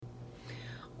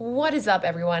What is up,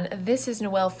 everyone? This is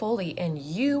Noelle Foley, and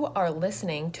you are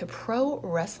listening to Pro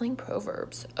Wrestling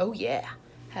Proverbs. Oh, yeah.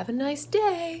 Have a nice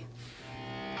day.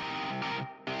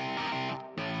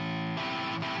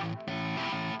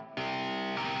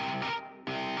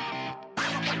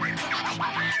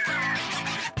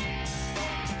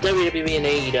 WWE and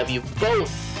AEW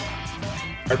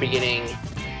both are beginning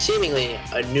seemingly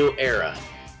a new era.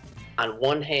 On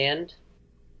one hand,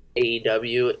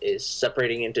 AEW is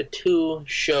separating into two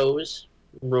shows,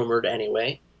 rumored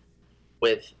anyway,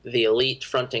 with the Elite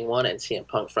fronting one and CM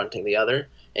Punk fronting the other.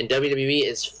 And WWE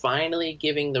is finally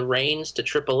giving the reins to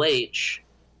Triple H,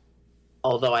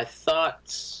 although I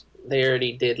thought they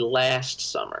already did last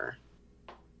summer.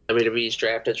 WWE's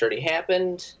draft has already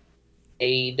happened.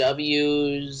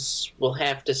 AEW's, we'll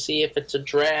have to see if it's a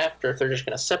draft or if they're just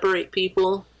going to separate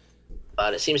people.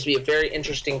 But it seems to be a very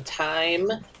interesting time,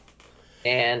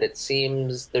 and it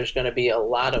seems there's going to be a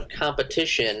lot of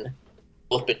competition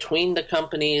both between the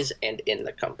companies and in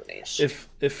the companies. If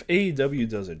AEW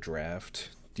does a draft,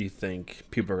 do you think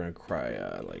people are going to cry,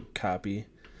 copy?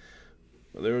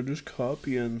 Well, they were just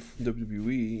copying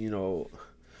WWE,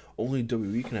 only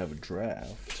WWE can have a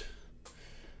draft.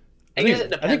 I guess it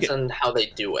depends on how they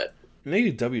do it. An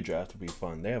AEW draft would be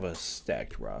fun. They have a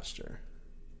stacked roster.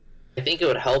 I think it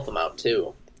would help them out,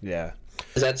 too. Yeah.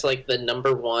 Because that's like the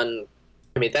number one...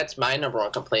 that's my number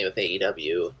one complaint with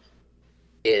AEW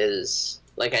is...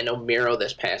 I know Miro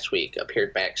this past week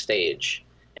appeared backstage.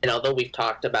 And although we've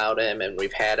talked about him and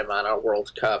we've had him on our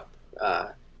World Cup,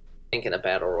 I think in a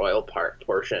Battle Royal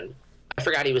portion, I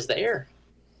forgot he was there.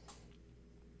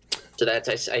 So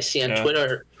that's I see on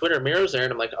Twitter Miro's there,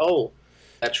 and I'm like, oh,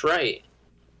 that's right.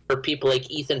 For people like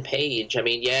Ethan Page,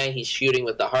 he's feuding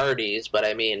with the Hardys, but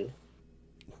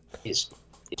he's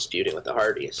feuding with the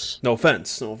Hardys. No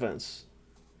offense.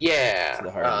 Yeah,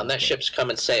 that ship's come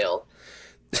and sail.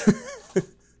 You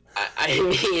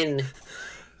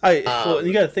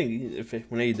got to think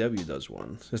when AEW does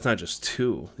one, it's not just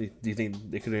two. Do you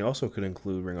think they could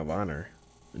include Ring of Honor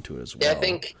into it as well? Yeah,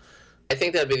 I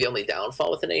think that'd be the only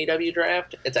downfall with an AEW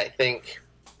draft. I think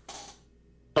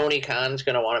Tony Khan's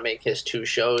going to want to make his two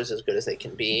shows as good as they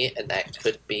can be, and that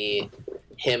could be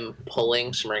him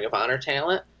pulling some Ring of Honor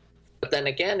talent. But then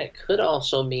again, it could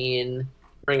also mean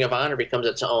Ring of Honor becomes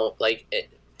its own,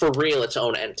 for real, its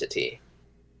own entity.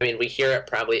 We hear it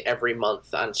probably every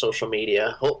month on social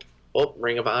media.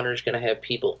 Ring of Honor is going to have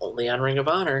people only on Ring of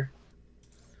Honor.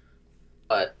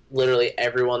 But literally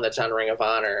everyone that's on Ring of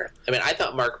Honor... I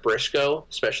thought Mark Briscoe,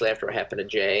 especially after what happened to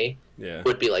Jay,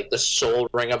 would be the sole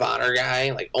Ring of Honor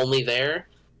guy, only there.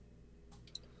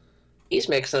 He's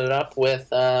mixing it up with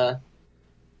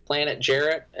Planet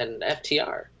Jarrett and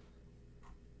FTR.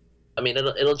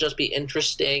 It'll just be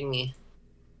interesting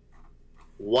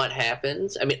what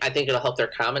happens. I think it'll help their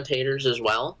commentators as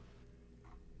well,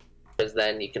 because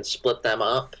then you can split them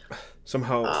up.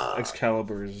 Somehow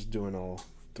Excalibur is doing all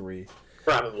three.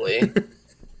 Probably.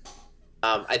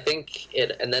 I think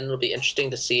and then it'll be interesting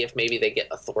to see if maybe they get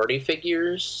authority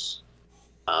figures.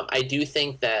 I do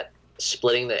think that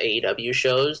splitting the AEW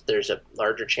shows, there's a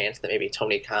larger chance that maybe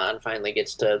Tony Khan finally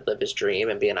gets to live his dream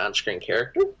and be an on-screen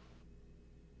character.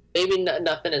 Maybe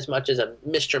nothing as much as a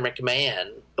Mr.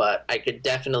 McMahon, but I could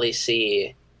definitely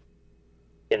see,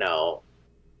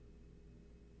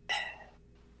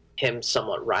 him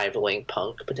somewhat rivaling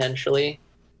Punk, potentially.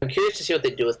 I'm curious to see what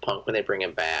they do with Punk when they bring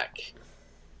him back.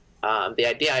 The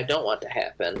idea I don't want to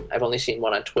happen, I've only seen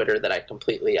one on Twitter that I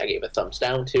gave a thumbs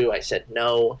down to. I said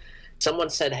no. Someone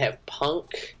said have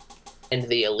Punk and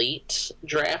the Elite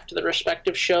draft the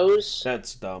respective shows.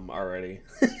 That's dumb already.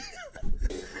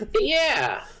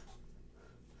 Yeah.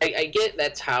 I get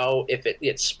that's how, if it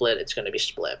gets split, it's going to be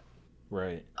split.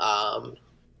 Right.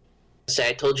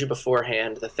 I told you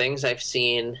beforehand, the things I've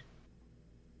seen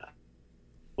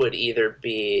would either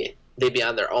they'd be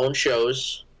on their own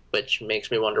shows, which makes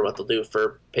me wonder what they'll do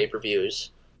for pay-per-views,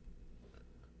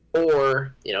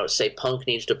 or, say Punk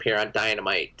needs to appear on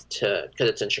Dynamite because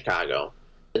it's in Chicago.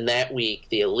 And that week,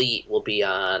 the Elite will be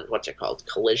on, what's it called,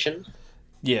 Collision?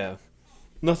 Yeah.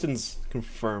 Nothing's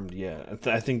confirmed yet.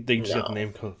 I think they just have the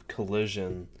name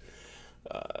Collision.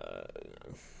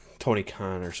 Tony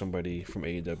Khan or somebody from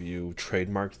AEW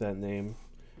trademarked that name.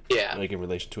 Yeah. In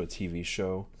relation to a TV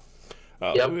show.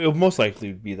 Yep. It'll most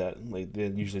likely be that. They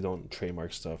usually don't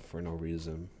trademark stuff for no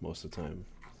reason most of the time.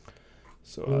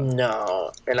 So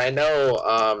no. And I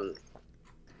know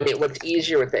what's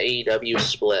easier with the AEW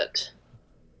split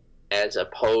as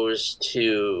opposed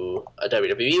to a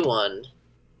WWE one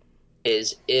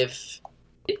is if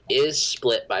it is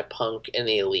split by Punk and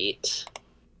the Elite,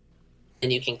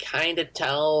 and you can kind of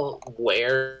tell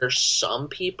where some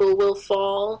people will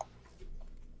fall.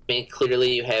 I mean,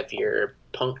 clearly you have your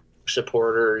Punk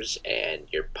supporters and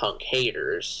your Punk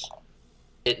haters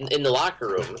in the locker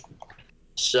room.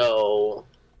 So,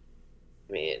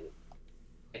 I mean,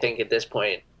 I think at this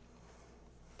point,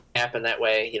 happen that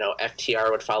way. You know, FTR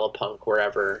would follow Punk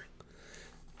wherever.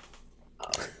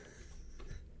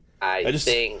 I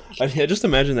just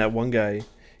imagine that one guy.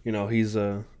 You know, he's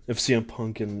if CM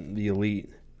Punk and the Elite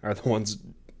are the ones,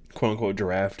 quote unquote,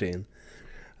 drafting.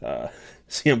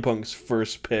 CM Punk's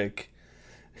first pick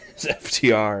is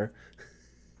FTR.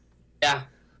 Yeah.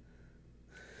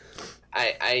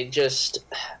 I just.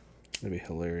 That'd be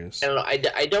hilarious. I don't know.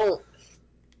 I don't.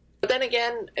 But then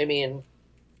again, I mean,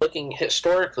 looking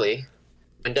historically,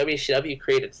 when WCW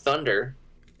created Thunder,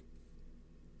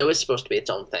 it was supposed to be its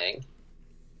own thing.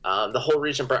 The whole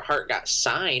reason Bret Hart got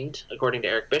signed, according to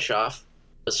Eric Bischoff,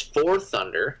 was for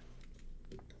Thunder,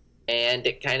 and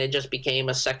it kind of just became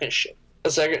a second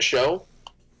show.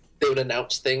 They would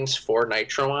announce things for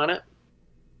Nitro on it.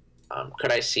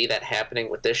 Could I see that happening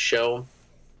with this show?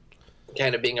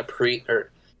 Kind of being a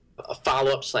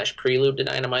follow-up / prelude to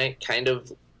Dynamite, kind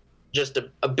of just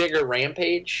a bigger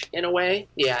Rampage in a way.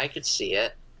 Yeah, I could see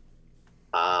it.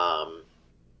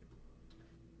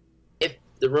 If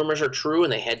the rumors are true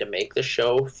and they had to make the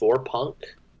show for Punk,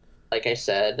 like I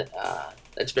said,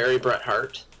 that's very Bret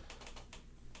Hart.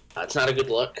 It's not a good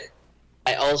look.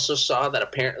 I also saw that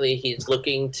apparently he's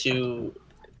looking to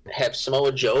have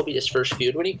Samoa Joe be his first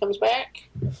feud when he comes back.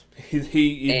 He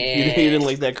didn't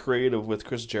like that creative with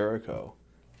Chris Jericho.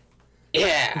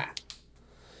 Yeah.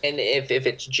 And if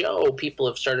it's Joe, people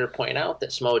have started to point out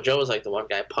that Samoa Joe is like the one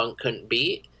guy Punk couldn't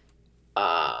beat.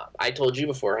 I told you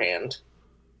beforehand,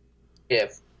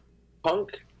 if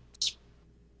Punk's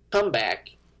comeback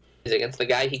is against the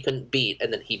guy he couldn't beat,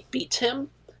 and then he beats him,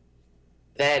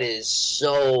 that is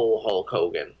so Hulk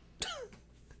Hogan.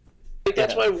 Like,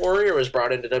 that's why Warrior was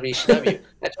brought into WCW.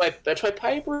 That's why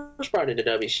Piper was brought into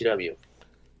WCW.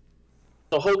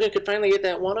 So Hogan could finally get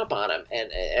that one up on him, and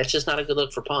it's just not a good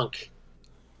look for Punk.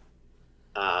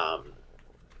 I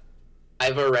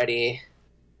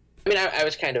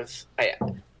was kind of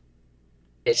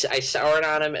I soured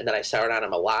on him, and then I soured on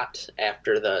him a lot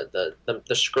after the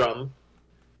scrum,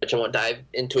 which I won't dive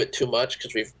into it too much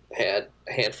because we've had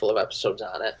a handful of episodes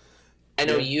on it. I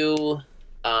know you.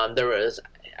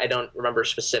 I don't remember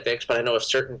specifics, but I know if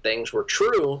certain things were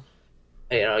true,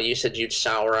 you know, you said you'd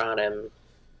sour on him.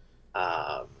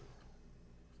 I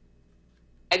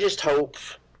just hope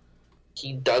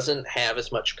he doesn't have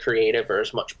as much creative or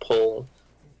as much pull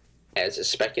as is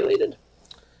speculated.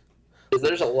 Because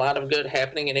there's a lot of good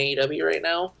happening in AEW right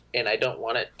now, and I don't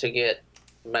want it to get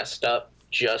messed up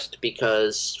just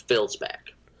because Phil's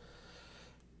back.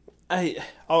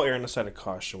 I'll err on the side of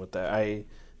caution with that. I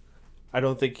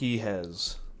don't think he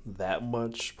has that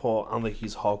much pull. I don't think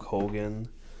he's Hulk Hogan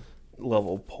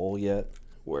level pull yet,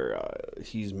 where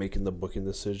he's making the booking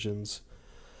decisions.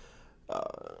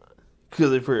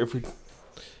 Because if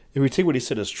we take what he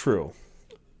said as true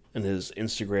in his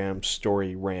Instagram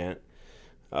story rant,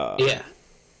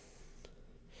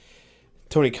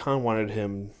 Tony Khan wanted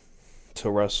him to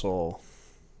wrestle.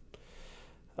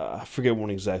 I forget when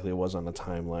exactly it was on the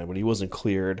timeline, but he wasn't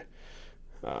cleared.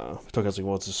 Tony Khan's like,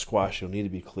 well, it's a squash; he'll need to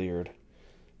be cleared.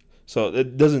 So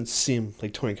it doesn't seem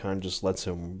like Tony Khan just lets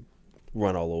him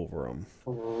run all over him.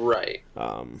 Right.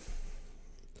 But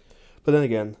then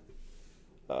again,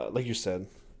 like you said,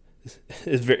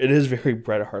 it is very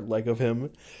Bret Hart-like of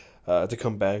him to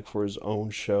come back for his own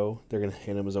show. They're going to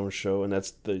hand him his own show, and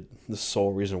that's the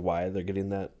sole reason why they're getting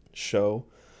that show.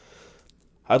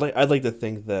 I'd like to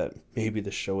think that maybe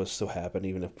the show would still happen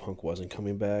even if Punk wasn't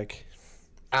coming back.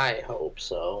 I hope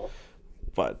so.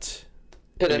 But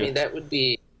I mean, that would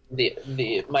be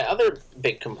my other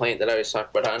big complaint that I always talk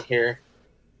about on here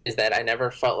is that I never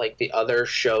felt like the other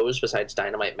shows besides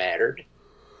Dynamite mattered.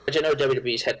 Which I know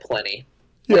WWE's had plenty.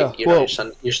 Yeah, like,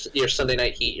 your Sunday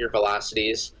Night Heat, your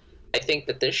Velocities. I think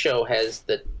that this show has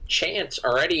the chance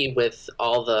already with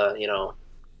all the,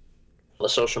 the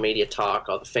social media talk,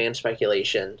 all the fan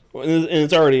speculation. Well, and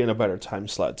it's already in a better time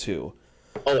slot too.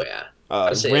 Oh yeah.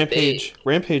 Rampage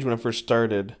when it first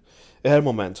started, it had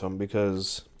momentum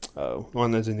because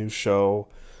one, there's a new show.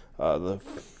 The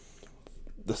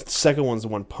second one's the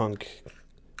one Punk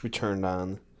returned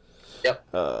on. Yep.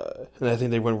 And I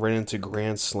think they went right into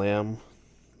Grand Slam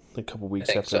a couple weeks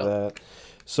after that.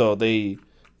 So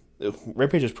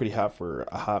Rampage is pretty hot for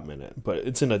a hot minute, but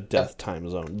it's in a death time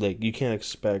zone. Like, you can't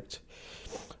expect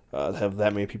to have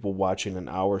that many people watching an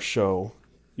hour show.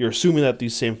 You're assuming that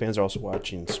these same fans are also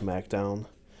watching SmackDown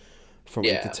from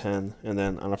 8 to 10, and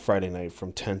then on a Friday night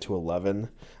from 10 to 11.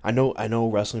 I know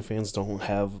wrestling fans don't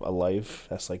have a life.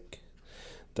 That's like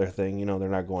their thing, you know, they're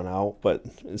not going out, but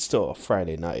it's still a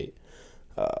Friday night.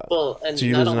 Well, and so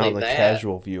you're not losing out only on the that,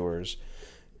 casual viewers.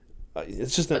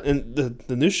 It's just that, and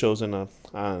the new show's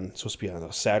supposed to be on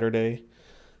a Saturday,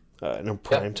 in a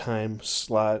prime time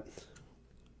slot.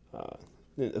 I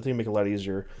think it'd make it a lot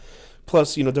easier.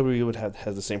 Plus, you know, WWE would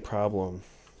has the same problem.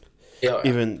 Yeah.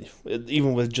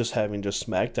 Even with just having just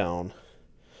SmackDown,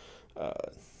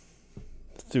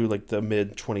 through like the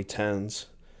mid 2010s,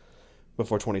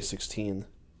 before 2016,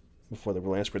 before the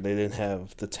brand split, they didn't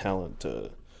have the talent to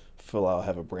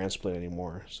have a brand split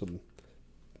anymore. So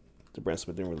the brand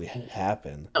split didn't really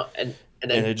happen. Oh, and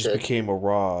it just became a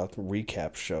Raw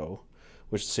recap show,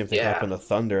 which the same thing happened to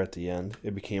Thunder at the end.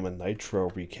 It became a Nitro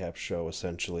recap show,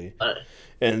 essentially.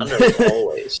 And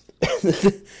always.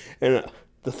 And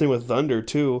the thing with Thunder,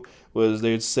 too, was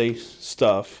they'd say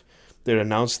stuff, they'd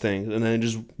announce things, and then it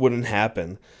just wouldn't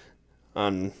happen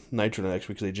on Nitro the next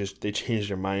week because they changed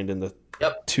their mind in the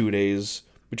 2 days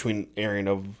between airing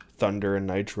of Thunder and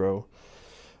Nitro.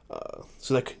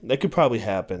 So that could probably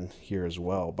happen here as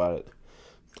well, but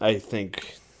I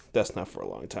think that's not for a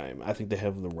long time. I think they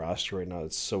have the roster right now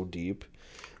that's so deep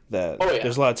that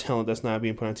there's a lot of talent that's not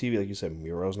being put on TV. Like you said,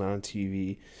 Miro's not on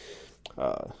TV.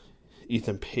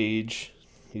 Ethan Page,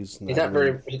 he's not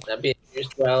being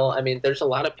used well. I mean, there's a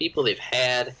lot of people they've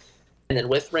had, and then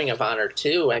with Ring of Honor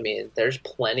too. I mean, there's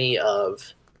plenty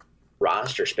of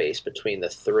roster space between the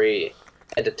three.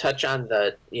 And to touch on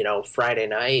the Friday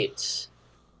nights.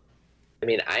 I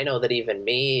mean, I know that even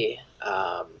me,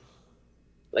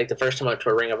 like the first time I went to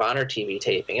a Ring of Honor TV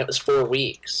taping, it was 4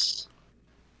 weeks.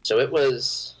 So it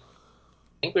was,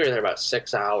 I think we were there about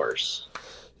 6 hours.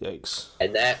 Yikes.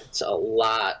 And that's a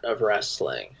lot of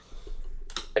wrestling.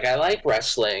 Like, I like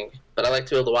wrestling, but I like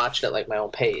to be able to watch it at, like, my own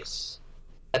pace.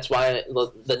 That's why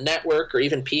the network or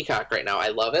even Peacock right now, I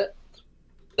love it.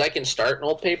 I can start an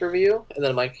old pay-per-view, and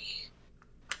then I'm like,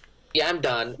 yeah, I'm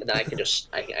done. And then I can just,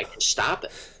 I can stop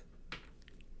it.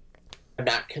 I'm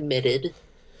not committed.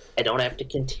 I don't have to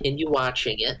continue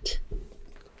watching it.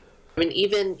 I mean,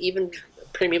 even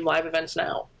premium live events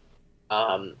now.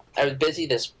 I was busy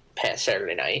this past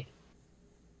Saturday night.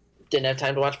 Didn't have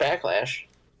time to watch Backlash.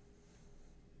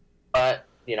 But,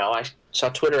 I saw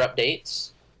Twitter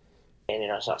updates.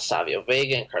 And, I saw Savio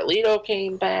Vega and Carlito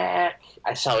came back.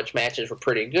 I saw which matches were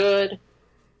pretty good.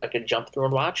 I could jump through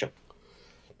and watch them.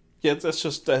 Yeah, that's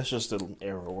just an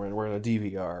era. We're in a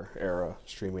DVR era,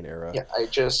 streaming era. Yeah,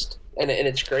 and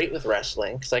it's great with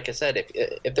wrestling because, like I said,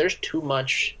 if there's too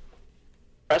much,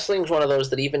 wrestling's one of those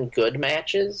that even good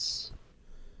matches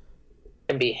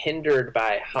can be hindered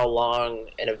by how long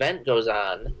an event goes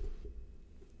on.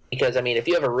 Because I mean, if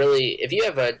you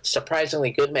have a surprisingly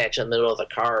good match in the middle of the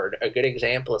card, a good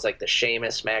example is like the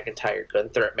Sheamus McIntyre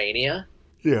Gunther at Mania.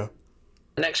 Yeah.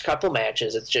 The next couple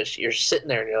matches, it's just you're sitting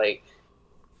there and you're like,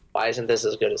 why isn't this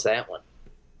as good as that one?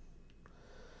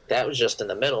 That was just in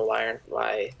the middle.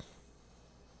 Why?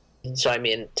 So, I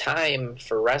mean, time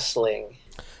for wrestling.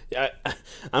 Yeah,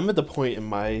 I'm at the point in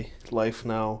my life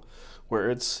now where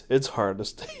it's hard to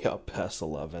stay up past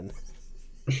 11.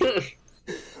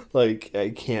 Like, I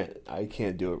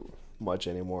can't do it much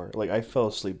anymore. Like, I fell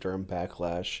asleep during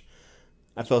Backlash.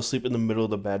 I fell asleep in the middle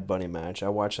of the Bad Bunny match. I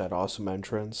watched that awesome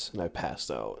entrance, and I passed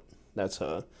out. That's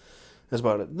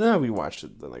about it. Then we watched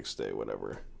it the next day,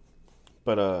 whatever.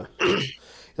 But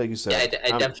like you said,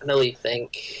 I definitely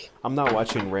think I'm not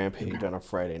watching Rampage on a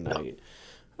Friday night.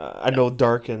 I know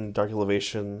Dark and Dark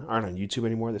Elevation aren't on YouTube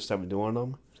anymore. They stopped doing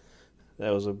them.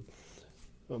 That was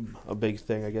a big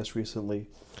thing, I guess, recently.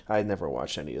 I never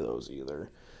watched any of those either.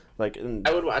 Like,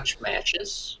 I would watch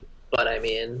matches, but I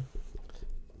mean,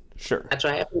 sure, that's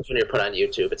what happens when you're put on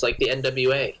YouTube. It's like the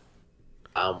NWA.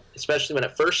 Especially when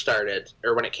it first started,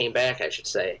 or when it came back, I should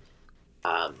say.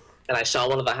 And I saw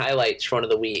one of the highlights for one of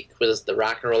the week was the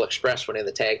Rock and Roll Express winning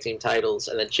the tag team titles,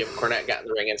 and then Jim Cornette got in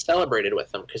the ring and celebrated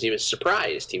with them because he was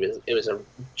surprised. It was a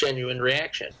genuine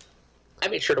reaction. I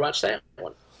made sure to watch that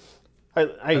one.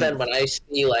 But then when I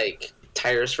see like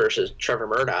Tyrus versus Trevor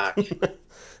Murdoch,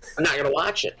 I'm not gonna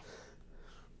watch it.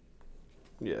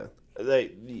 Yeah,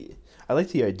 I like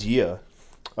the idea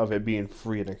of it being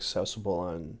free and accessible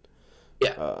on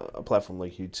a platform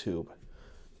like YouTube,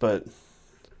 but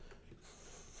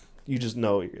you just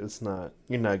know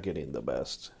you're not getting the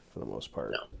best for the most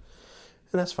part. No.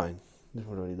 And that's fine. You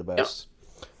don't need the best.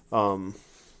 Yep.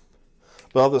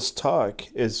 But all this talk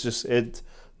is just it.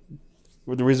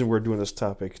 The reason we're doing this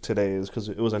topic today is because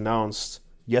it was announced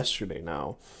yesterday,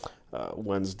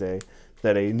 Wednesday,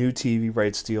 that a new TV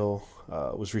rights deal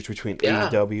was reached between Yeah.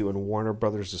 AEW and Warner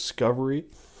Brothers Discovery,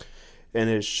 and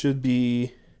it should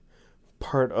be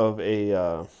part of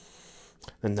a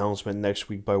announcement next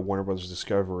week by Warner Brothers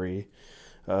Discovery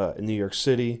in New York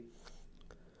City.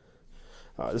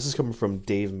 This is coming from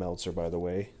Dave Meltzer, by the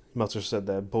way. Meltzer said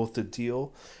that both the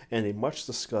deal and a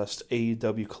much-discussed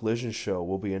AEW Collision show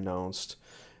will be announced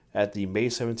at the May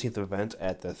 17th event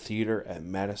at the theater at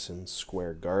Madison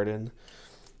Square Garden.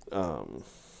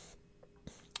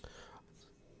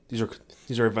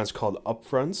 These are events called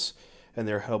upfronts, and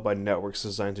they're held by networks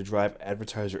designed to drive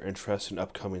advertiser interest in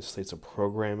upcoming slates of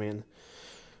programming.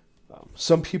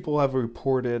 Some people have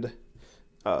reported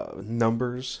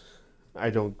numbers. I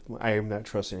am not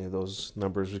trusting any of those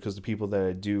numbers because the people that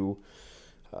I do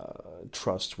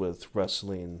trust with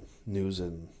wrestling news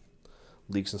and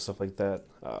leaks and stuff like that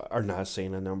are not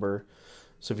saying a number.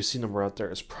 So if you see a number out there,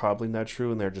 it's probably not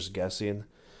true and they're just guessing.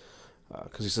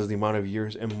 Because he says the amount of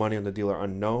years and money on the deal are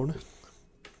unknown.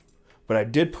 But I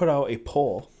did put out a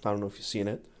poll. I don't know if you've seen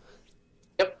it.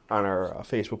 Yep. On our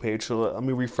Facebook page. So let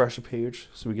me refresh the page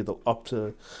so we get up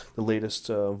to the latest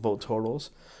vote totals.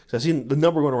 So I've seen the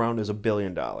number going around is $1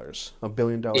 billion. $1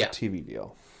 billion TV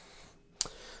deal.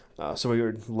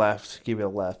 Somebody gave it a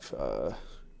left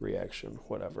reaction.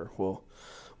 Whatever. We'll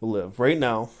live. Right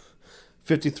now,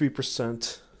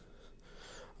 53%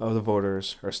 of the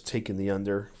voters are taking the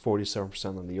under, 47%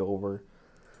 on the over.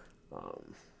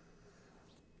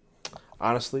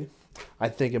 Honestly, I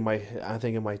think it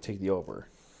might take the over,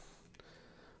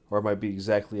 or it might be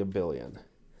exactly $1 billion.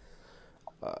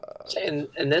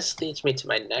 And this leads me to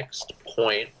my next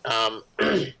point.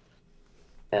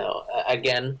 Now,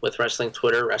 again, with wrestling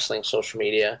Twitter, wrestling social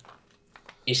media,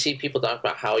 you see people talk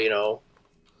about how,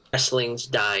 wrestling's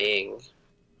dying,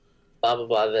 blah, blah,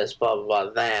 blah, this, blah, blah,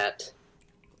 blah, that.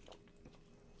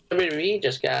 WWE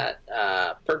just got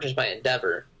purchased by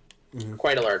Endeavor,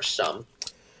 quite a large sum.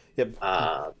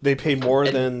 Yep. They paid more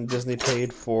than Disney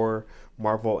paid for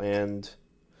Marvel and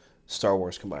Star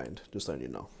Wars combined, just letting you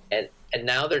know. And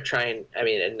now they're trying,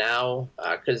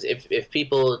 because if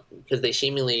people, because they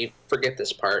seemingly forget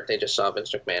this part, they just saw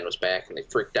Vince McMahon was back and they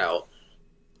freaked out.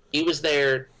 He was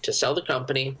there to sell the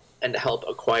company and to help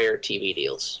acquire TV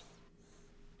deals,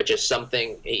 which is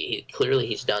something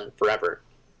he's done forever,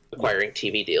 acquiring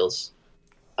TV deals.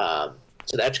 So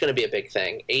that's going to be a big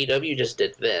thing. AEW just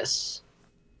did this.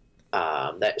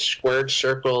 That Squared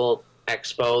Circle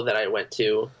Expo that I went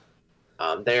to,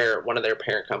 one of their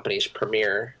parent companies,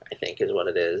 Premiere, I think is what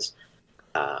it is,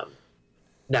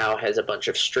 now has a bunch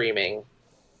of streaming.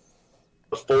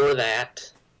 Before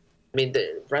that,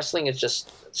 the wrestling is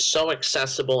just so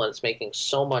accessible and it's making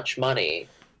so much money.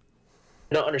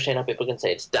 I don't understand how people can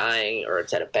say it's dying or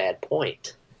it's at a bad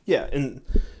point. Yeah, and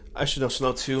I should also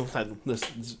know too, this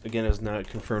again is not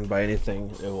confirmed by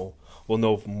anything. We'll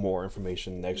know more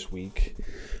information next week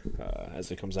as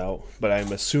it comes out. But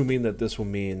I'm assuming that this will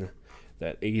mean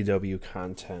that AEW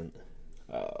content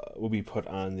will be put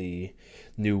on the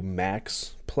new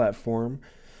Max platform.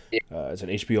 It's an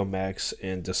HBO Max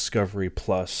and Discovery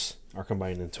Plus are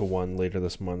combined into one later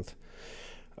this month,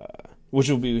 which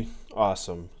will be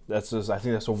awesome. I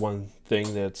think that's the one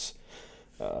thing that's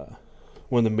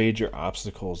one of the major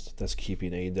obstacles that's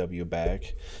keeping AEW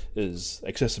back is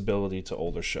accessibility to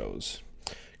older shows,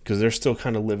 because they're still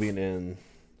kind of living in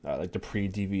like the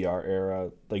pre-DVR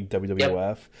era, like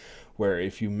WWF, where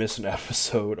if you miss an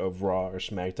episode of Raw or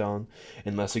SmackDown,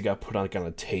 unless it got put on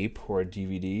a tape or a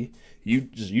DVD, you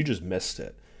just missed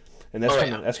it. And that's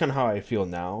kind of how I feel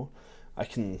now. I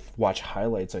can watch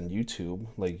highlights on YouTube,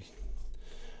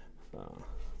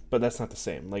 but that's not the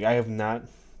same. Like, I have not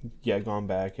yet gone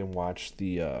back and watched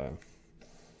I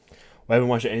haven't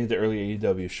watched any of the early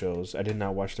AEW shows. I did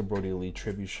not watch the Brody Lee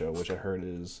tribute show, which I heard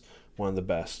is one of the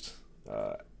best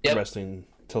wrestling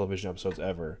television episodes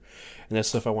ever. And that's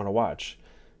stuff I want to watch,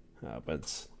 but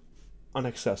it's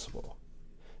inaccessible.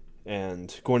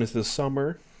 And going into the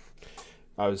summer,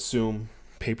 I would assume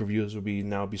pay-per-views will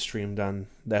now be streamed on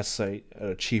that site at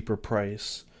a cheaper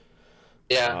price.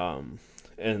 Yeah.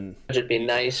 And which would be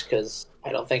nice because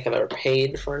I don't think I've ever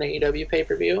paid for an AEW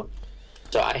pay-per-view,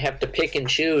 so I have to pick and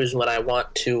choose when I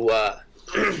want to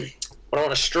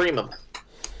stream them.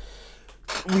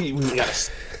 We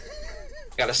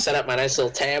gotta set up my nice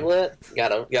little tablet.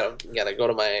 Gotta go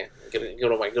to my good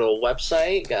old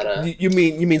website. You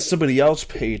mean somebody else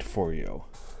paid for you?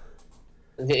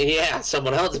 Yeah,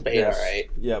 someone else paid. Yes. All right.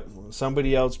 Yep,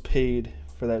 somebody else paid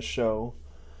for that show,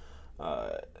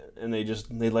 and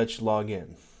they let you log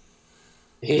in.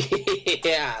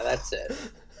 Yeah, that's it.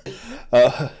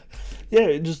 Yeah,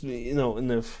 it just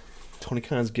and Tony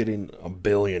Khan's getting $1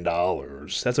 billion.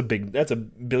 That's a big. That's a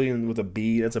billion with a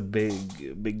B. That's a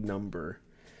big number.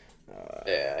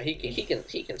 Yeah, he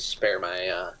can spare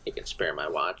my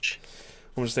watch.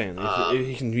 I'm just saying,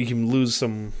 he can lose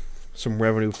some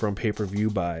revenue from pay-per-view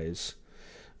buys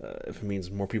if it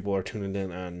means more people are tuning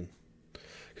in on.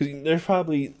 Because there's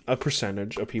probably a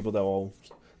percentage of people that will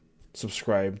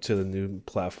subscribe to the new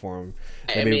platform.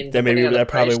 That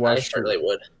probably watched.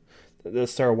 They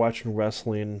started watching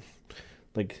wrestling,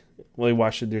 like they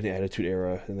watched it during the Attitude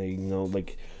Era, and they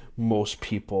like most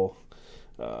people,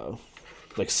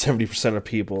 like 70% of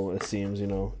people, it seems,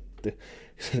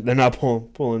 they're not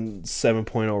pulling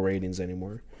 7.0 ratings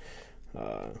anymore.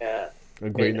 Yeah, a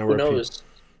great number. Who knows?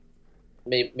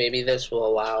 Maybe this will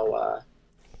allow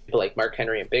people like Mark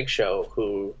Henry and Big Show,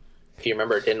 who, if you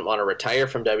remember, didn't want to retire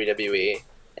from WWE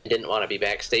and didn't want to be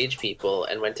backstage people,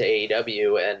 and went to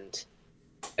AEW and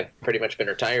have pretty much been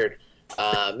retired.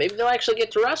 Maybe they'll actually get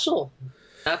to wrestle.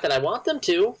 Not that I want them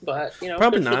to, but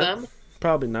probably good not. for them.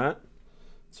 Probably not.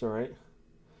 It's all right.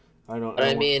 I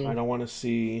don't want to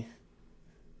see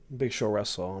Big Show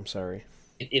wrestle. I'm sorry.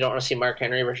 You don't want to see Mark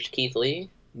Henry versus Keith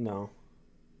Lee? No.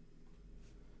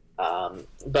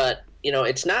 But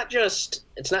it's not just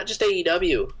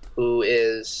AEW who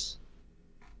is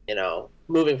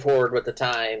moving forward with the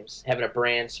times, having a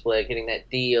brand split, getting that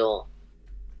deal.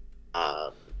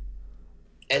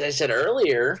 As I said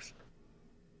earlier,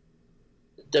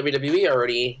 WWE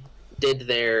already did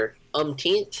their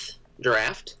umpteenth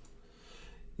draft.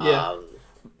 Yeah.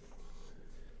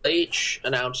 H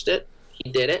announced it. He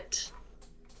did it.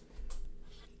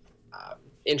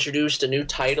 Introduced a new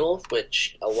title,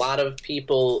 which a lot of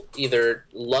people either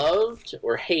loved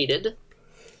or hated.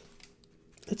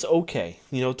 It's okay.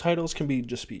 Titles can be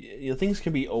things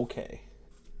can be okay.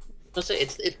 Let's say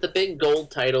it's the big gold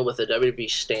title with a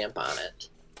WWE stamp on it.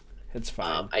 It's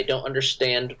fine. I don't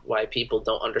understand why people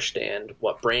don't understand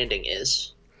what branding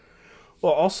is.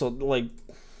 Well, also, the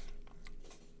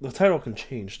title can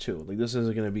change too. This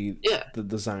isn't going to be the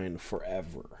design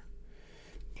forever.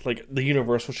 Like the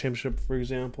Universal Championship, for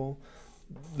example,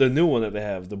 the new one that they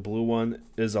have, the blue one,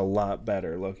 is a lot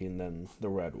better looking than the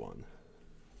red one.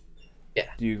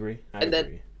 Yeah. Do you agree? I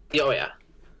agree. Oh yeah.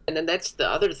 And then that's the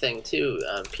other thing too.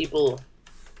 People,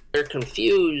 they're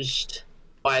confused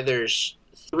why there's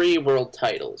 3 world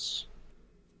titles.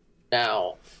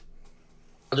 Now,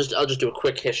 I'll just do a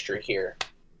quick history here.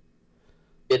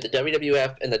 We had the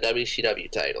WWF and the WCW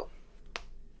title.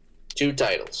 2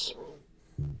 titles.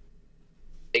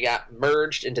 They got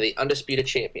merged into the Undisputed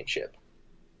Championship.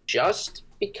 Just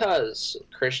because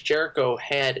Chris Jericho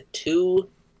had 2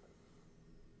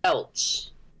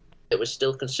 belts, it was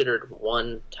still considered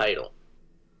one title.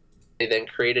 They then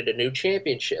created a new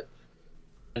championship,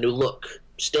 a new look.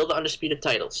 Still the Undisputed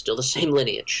title, still the same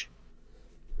lineage.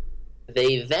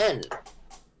 They then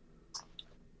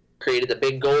created the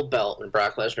big gold belt when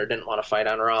Brock Lesnar didn't want to fight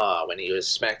on Raw, when he was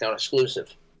SmackDown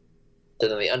exclusive. So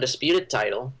then the Undisputed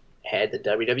title had the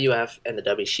WWF and the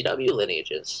WCW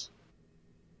lineages.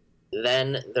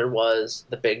 Then there was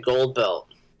the big gold belt.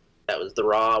 That was the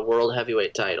Raw World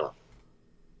Heavyweight title.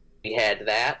 We had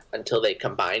that until they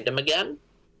combined them again.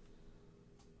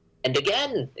 And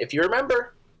again, if you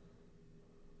remember,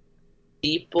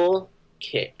 people,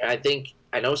 I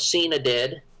know Cena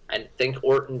did, I think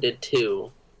Orton did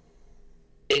too.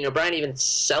 Daniel Bryan even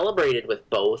celebrated with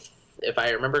both, if I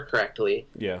remember correctly.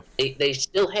 Yeah. They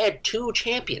still had 2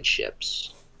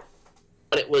 championships,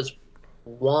 but it was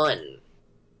one.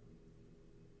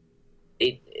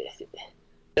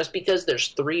 Just because there's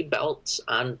 3 belts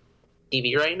on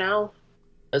TV right now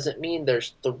doesn't mean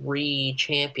there's 3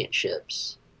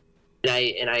 championships.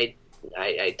 And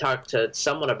I talked to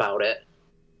someone about it.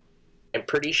 I'm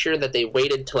pretty sure that they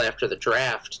waited till after the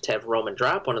draft to have Roman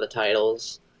drop one of the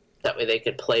titles. That way they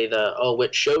could play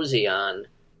which show's he on?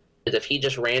 Because if he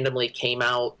just randomly came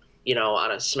out,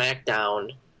 on a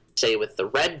SmackDown, say with the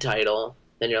red title,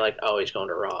 then you're like, oh, he's going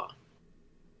to Raw.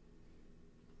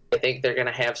 I think they're going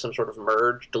to have some sort of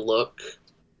merged look.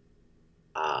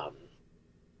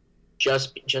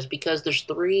 Just because there's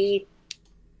 3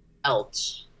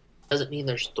 belts doesn't mean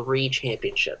there's 3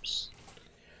 championships.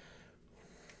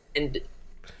 And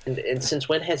since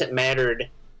when has it mattered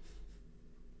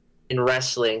in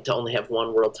wrestling to only have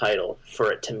 1 world title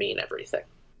for it to mean everything?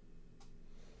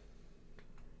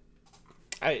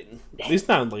 At least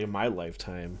not in my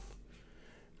lifetime.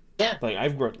 Yeah.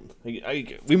 I've grown.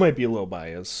 We might be a little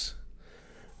biased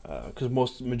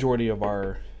because majority of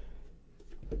our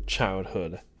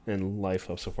childhood and life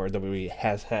up so far, WWE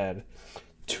has had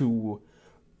 2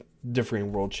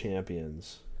 differing world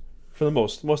champions for the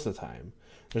most of the time.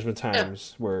 There's been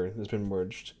times where it's been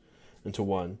merged into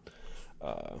one.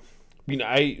 I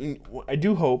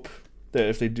do hope that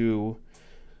if they do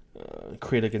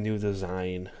create like a new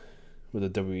design with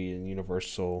the WWE and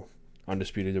Universal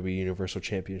Undisputed WWE Universal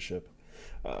Championship,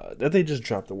 that they just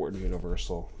drop the word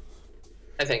Universal.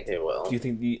 I think they will. Do you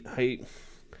think I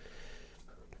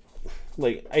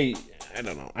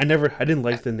don't know. I didn't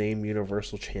like the name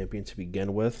Universal Champion to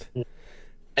begin with.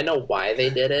 I know why they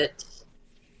did it.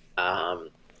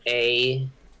 A,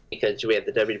 because we had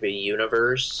the WWE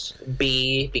Universe.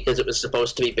 B, because it was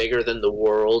supposed to be bigger than the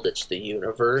world. It's the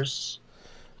universe.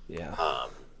 Yeah.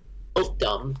 Both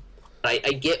dumb. I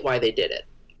get why they did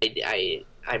it.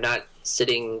 I'm not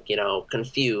sitting,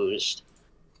 confused.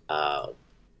 I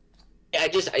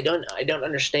don't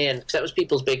understand, because that was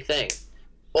people's big thing.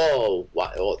 Oh,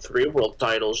 why? Oh, 3 world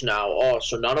titles now. Oh,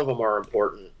 so none of them are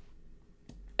important.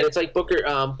 And it's like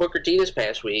Booker T this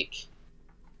past week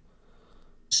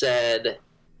said,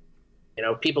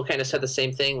 people kind of said the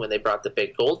same thing when they brought the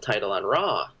big gold title on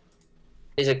Raw.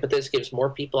 He's like, but this gives more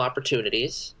people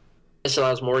opportunities. This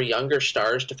allows more younger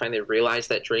stars to finally realize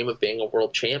that dream of being a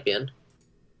world champion.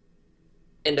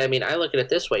 And I mean, I look at it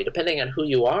this way, depending on who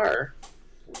you are.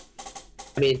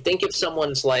 I mean, think if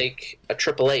someone's like a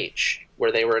Triple H,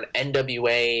 where they were an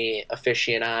NWA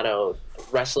aficionado,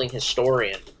 wrestling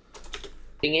historian.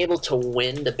 Being able to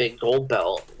win the big gold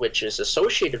belt, which is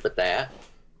associated with that,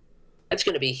 that's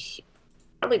going to be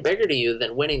probably bigger to you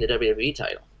than winning the WWE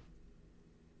title.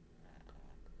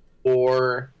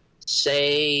 Or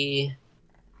say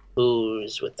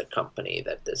who's with the company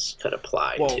that this could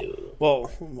apply to. Well,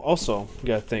 also, you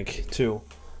got to think, too,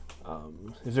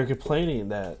 if they're complaining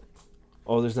that,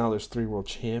 there's 3 world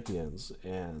champions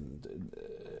and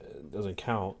it doesn't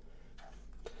count,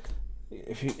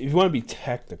 if you want to be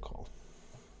technical,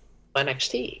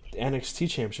 NXT. The NXT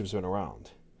championship's been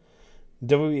around.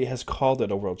 WWE has called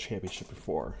it a world championship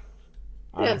before,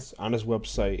 on his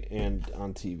website and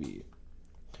on TV.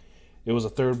 It was a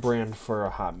third brand for a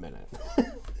hot minute.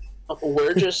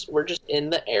 We're just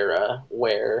in the era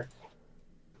where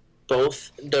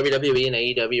both WWE and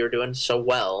AEW are doing so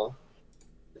well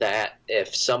that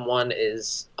if someone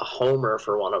is a homer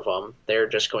for one of them, they're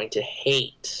just going to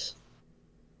hate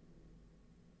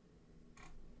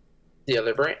the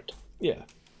other brand. Yeah.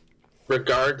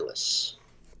 Regardless.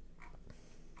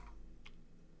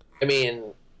 I mean,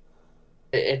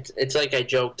 it's like I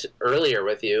joked earlier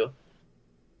with you.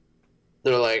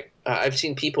 They're like, I've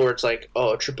seen people where it's like,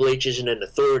 oh, Triple H isn't an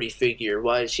authority figure.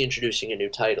 Why is he introducing a new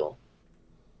title?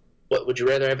 What, would you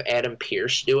rather have Adam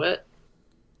Pearce do it?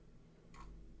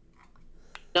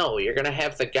 No, you're going to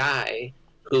have the guy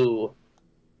who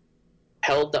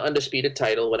held the undisputed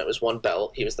title when it was 1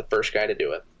 belt. He was the first guy to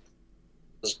do it.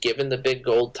 Was given the big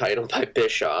gold title by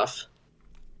Bischoff.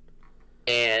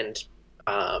 And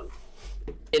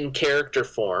in character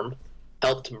form,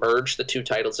 helped merge the 2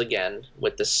 titles again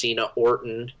with the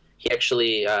Cena-Orton. He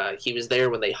actually, he was there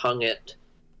when they hung it,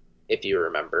 if you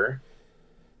remember.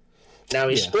 Now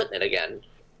he's splitting it again.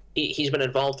 He's been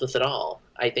involved with it all.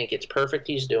 I think it's perfect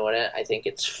he's doing it. I think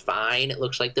it's fine. It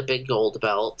looks like the big gold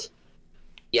belt.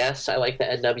 Yes, I like the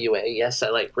NWA. Yes, I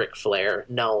like Ric Flair.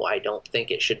 No, I don't think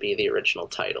it should be the original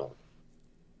title.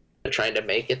 They're trying to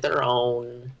make it their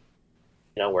own.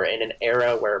 We're in an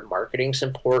era where marketing's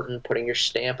important. Putting your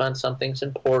stamp on something's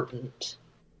important.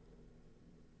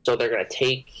 So they're going to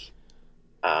take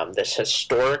this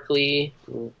historically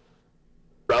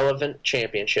relevant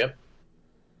championship,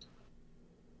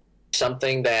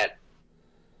 something that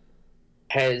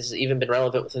has even been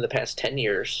relevant within the past 10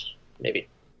 years, maybe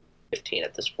 15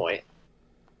 at this point.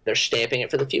 They're stamping it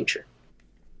for the future.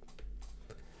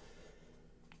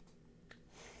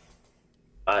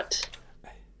 But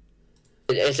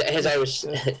as I was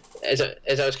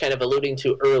kind of alluding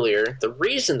to earlier, the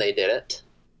reason they did it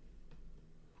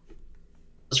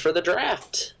was for the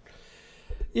draft.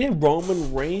 Yeah,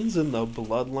 Roman Reigns and the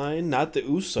Bloodline, not the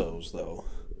Usos though.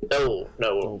 No,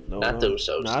 not the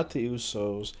Usos. Not the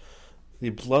Usos. The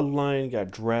Bloodline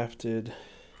got drafted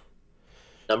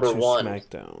number 1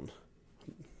 SmackDown.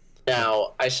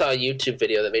 Now, I saw a YouTube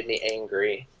video that made me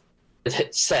angry.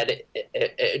 It said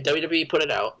WWE put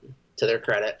it out to their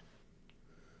credit,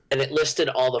 and it listed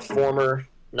all the former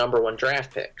number 1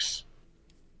 draft picks.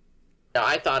 Now,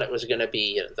 I thought it was going to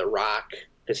be The Rock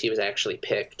because he was actually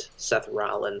picked, Seth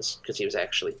Rollins because he was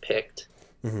actually picked.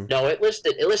 Mm-hmm. No, it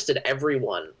listed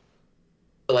everyone.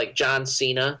 Like John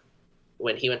Cena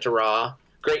when he went to Raw.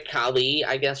 Great Khali,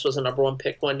 I guess, was the number 1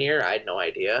 pick one year. I had no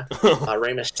idea.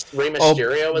 Rey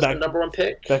Mysterio was the number 1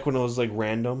 pick. Back when it was like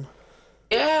random.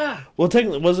 Yeah. Well,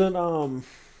 technically, wasn't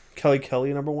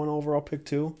Kelly number 1 overall pick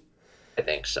too? I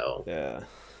think so. Yeah,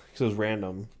 because it was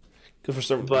random. Because for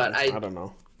some, But I don't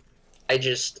know. I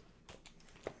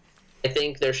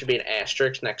think there should be an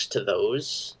asterisk next to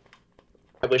those.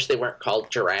 I wish they weren't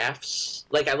called giraffes.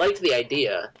 Like, I liked the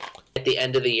idea. At the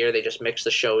end of the year, they just mix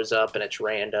the shows up and it's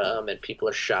random and people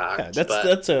are shocked.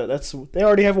 Yeah, that's they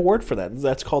already have a word for that.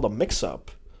 That's called a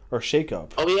mix-up or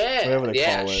shake-up. Oh yeah, Whatever they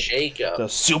call it. shake-up. The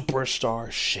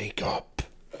superstar shake-up.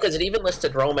 Because it even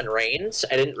listed Roman Reigns.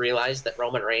 I didn't realize that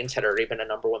Roman Reigns had already been a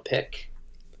number 1 pick.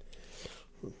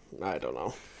 I don't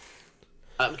know.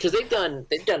 Because they've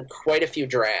done quite a few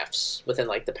drafts within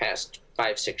like the past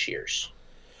 5-6 years.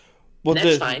 Well,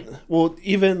 that's fine. Well,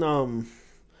 even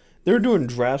they were doing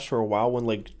drafts for a while when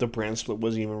like the brand split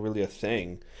wasn't even really a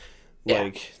thing.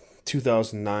 Like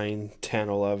 2009, 10,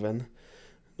 11.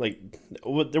 Like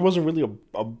there wasn't really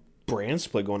a brand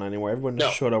split going on anywhere. Everyone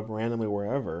just showed up randomly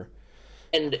wherever.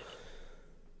 And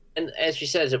as she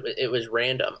says, it was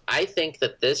random. I think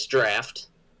that this draft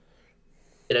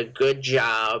did a good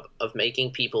job of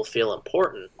making people feel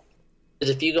important.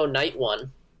 Because if you go night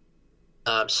 1,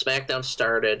 SmackDown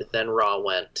started, then Raw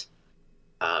went.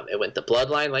 It went the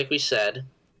Bloodline, like we said.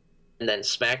 And then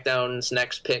SmackDown's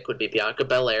next pick would be Bianca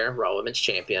Belair, Raw Women's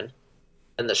Champion.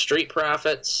 Then the Street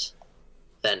Profits.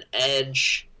 Then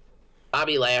Edge.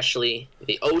 Bobby Lashley.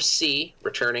 The OC,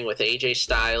 returning with AJ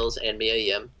Styles and Mia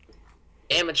Yim.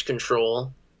 Damage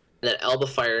Control. And then Alba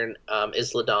Fire and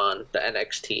Isla Dawn, the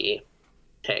NXT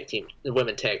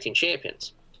Women Tag Team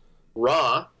Champions.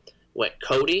 Raw went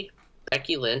Cody,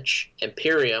 Becky Lynch,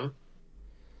 Imperium,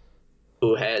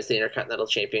 who has the Intercontinental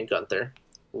Champion Gunther,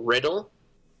 Riddle,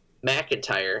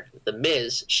 McIntyre, The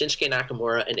Miz, Shinsuke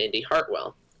Nakamura, and Indy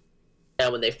Hartwell.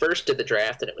 Now, when they first did the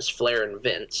draft, and it was Flair and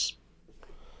Vince,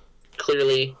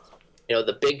 clearly,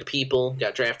 the big people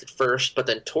got drafted first, but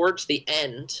then towards the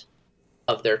end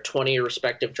of their 20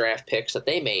 respective draft picks that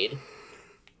they made,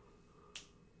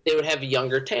 they would have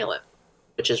younger talent,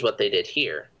 which is what they did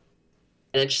here.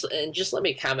 And just let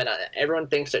me comment on it. Everyone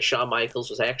thinks that Shawn Michaels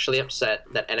was actually upset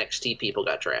that NXT people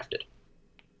got drafted.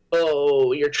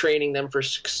 Oh, you're training them for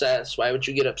success. Why would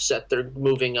you get upset they're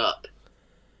moving up?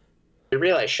 You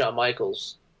realize Shawn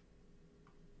Michaels,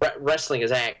 wrestling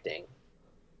is acting.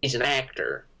 He's an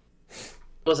actor. He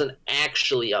wasn't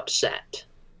actually upset,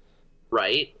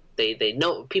 right? They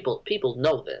know, people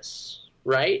know this,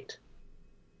 right?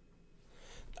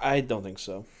 I don't think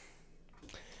so.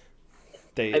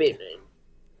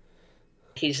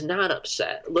 He's not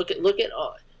upset. Look at.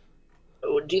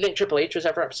 Do you think Triple H was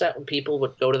ever upset when people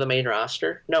would go to the main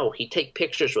roster? No, he'd take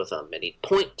pictures with them and he'd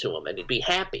point to them and he'd be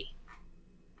happy.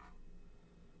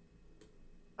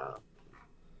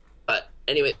 But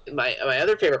anyway, my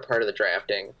other favorite part of the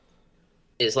drafting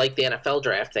is like the NFL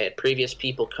draft. They had previous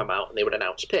people come out and they would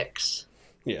announce picks.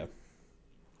 Yeah.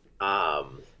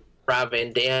 Rob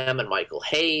Van Dam and Michael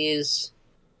Hayes,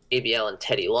 ABL and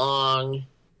Teddy Long, and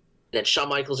then Shawn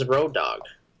Michaels and Road Dogg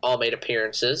all made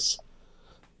appearances.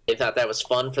 They thought that was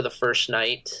fun for the first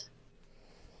night.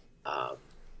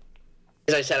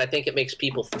 As I said, I think it makes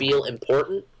people feel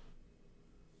important.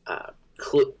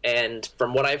 And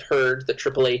from what I've heard, the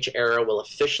Triple H era will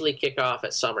officially kick off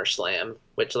at SummerSlam,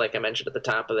 which, like I mentioned at the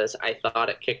top of this, I thought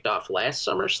it kicked off last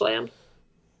SummerSlam.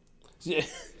 Yeah,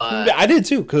 I did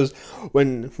too, because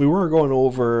when we were going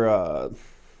over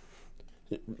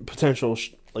potential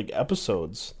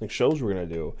episodes, like shows we're gonna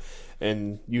do,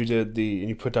 and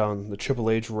you put down the Triple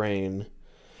H reign.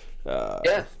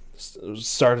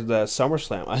 Started that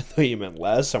SummerSlam. I thought you meant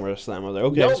last SummerSlam. I was like,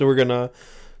 okay, nope. So we're gonna,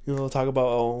 talk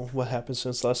about what happened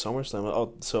since last SummerSlam.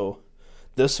 Oh, so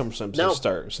this SummerSlam's gonna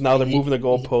start. So now they're moving the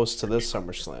goalposts to this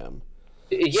SummerSlam.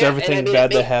 Yeah, so everything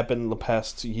bad that happened in the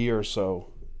past year or so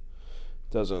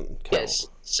doesn't count. Yes,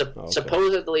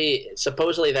 supposedly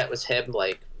that was him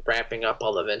wrapping up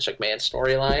all the Vince McMahon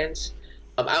storylines.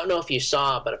 I don't know if you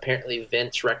saw, but apparently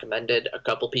Vince recommended a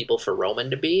couple people for Roman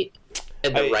to beat,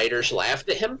 and the writers laughed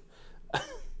at him.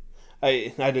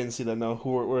 I didn't see that. No, who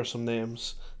were some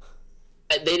names?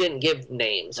 They didn't give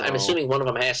names. I'm assuming one of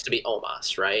them has to be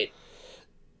Omos, right?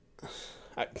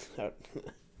 I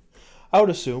would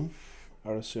assume.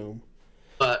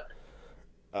 But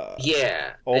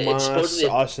yeah, Omos,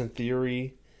 Austin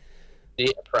Theory.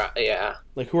 Yeah.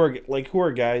 Who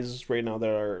are guys right now that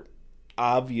are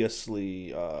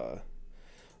obviously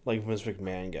Vince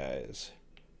McMahon guys?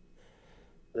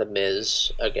 The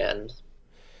Miz again.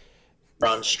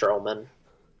 Braun Strowman.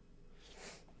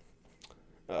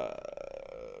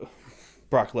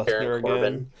 Brock Lesnar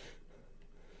again.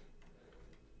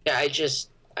 Yeah, I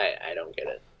don't get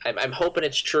it. I'm hoping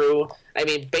it's true. I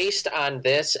mean, based on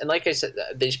this, and like I said,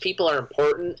 these people are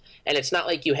important, and it's not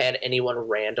like you had anyone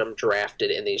random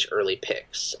drafted in these early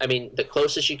picks. I mean, the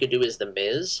closest you could do is The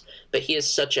Miz, but he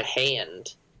has such a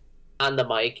hand on the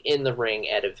mic, in the ring,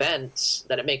 at events,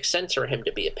 that it makes sense for him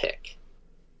to be a pick.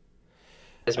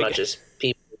 As much as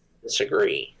people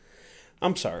disagree.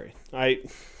 I'm sorry.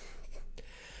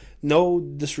 No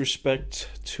disrespect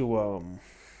to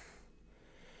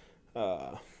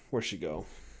where'd she go?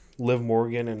 Liv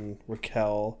Morgan and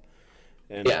Raquel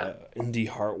and Indy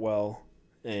Hartwell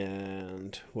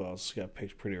and who else got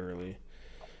picked pretty early?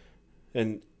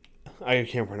 And I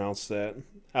can't pronounce that.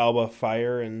 Alba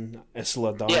Fire and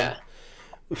Isla Dawn. Yeah.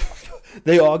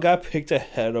 They all got picked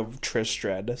ahead of Trish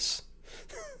Stratus.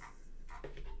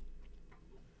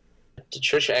 Did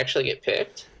Trish actually get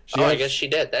picked? I guess she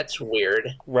did. That's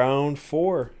weird. Round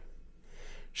 4.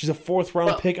 She's a 4th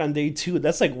round pick on day 2.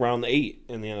 That's like round 8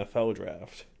 in the NFL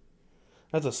draft.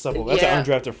 That's a supplement. That's an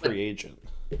undrafted free agent.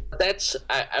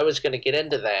 I was going to get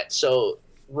into that. So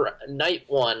night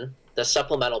 1, the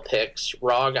supplemental picks.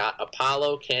 Raw got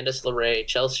Apollo, Candice LeRae,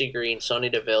 Chelsea Green, Sonya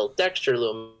Deville, Dexter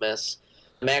Lumis,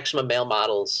 Maximum Male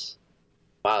Models.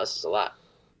 Wow, this is a lot.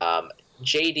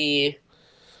 JD,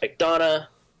 McDonough,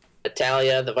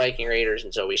 Natalia, the Viking Raiders,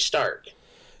 and Zoe Stark.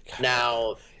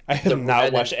 Now, I have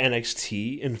not watched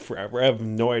NXT in forever. I have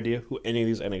no idea who any of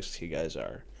these NXT guys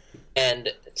are. And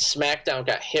SmackDown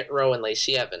got Hit Row and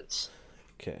Lacey Evans.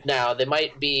 Okay. Now, they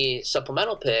might be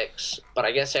supplemental picks, but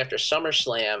I guess after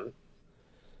SummerSlam,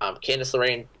 Candice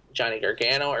LeRae and Johnny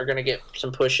Gargano are going to get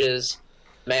some pushes.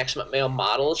 Maximum Male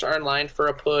Models are in line for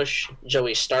a push.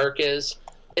 Zoe Stark is.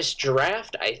 This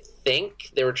draft, I think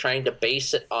they were trying to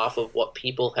base it off of what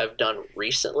people have done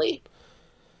recently.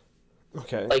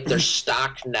 Okay. Like their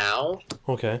stock now.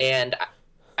 Okay. And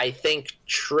I think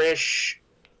Trish,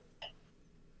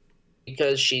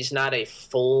 because she's not a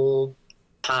full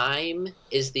time,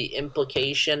 is the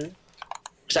implication.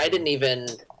 Because they didn't even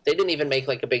make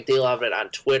like a big deal of it on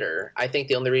Twitter. I think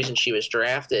the only reason she was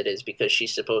drafted is because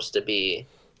she's supposed to be.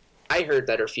 I heard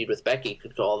that her feud with Becky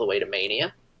could go all the way to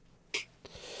Mania.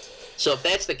 So if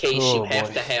that's the case, you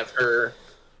have to have her.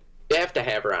 You have to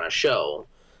have her on a show.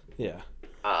 Yeah.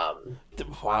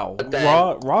 Wow. Then,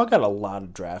 Raw got a lot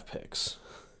of draft picks.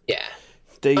 Yeah.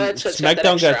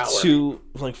 SmackDown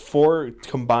got 4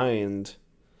 combined,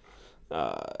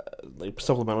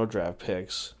 supplemental draft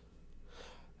picks,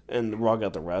 and Raw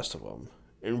got the rest of them.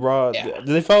 And Raw, did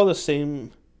they follow the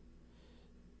same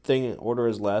thing in order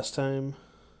as last time,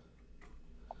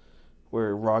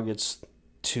 where Raw gets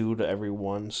 2 to every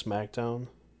 1 SmackDown?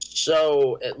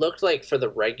 So it looked like for the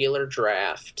regular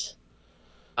draft,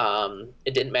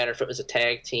 it didn't matter if it was a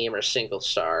tag team or a single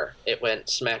star. It went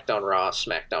SmackDown Raw,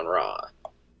 SmackDown Raw.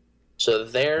 So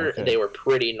they were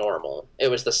pretty normal. It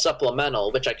was the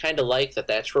supplemental, which I kind of like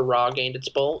that's where Raw gained its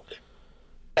bulk.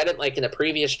 I didn't like in the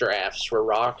previous drafts where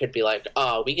Raw could be like,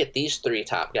 oh, we get these 3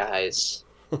 top guys.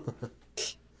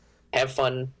 Have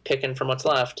fun picking from what's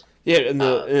left. Yeah, and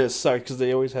it sucked because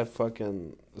they always had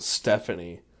fucking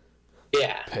Stephanie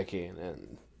picking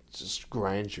and just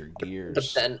grind your gears.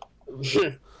 But then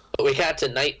we got to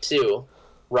night 2.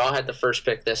 Raw had the first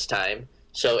pick this time.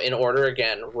 So in order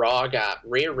again, Raw got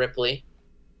Rhea Ripley,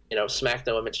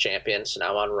 SmackDown Women's Champion, so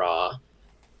now on Raw.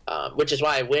 Which is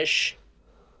why I wish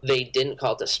they didn't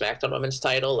call it the SmackDown Women's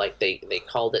title. Like they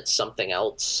called it something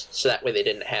else, so that way they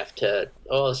didn't have to,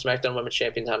 the SmackDown Women's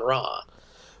Champion's on Raw.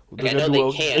 Like, I know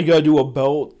they can't. You gotta do a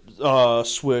belt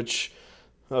switch,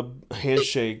 a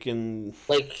handshake, and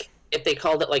like if they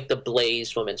called it like the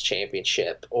Blaze Women's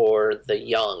Championship or the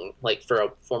Young, like for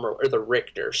a former, or the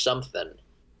Richter, something.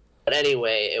 But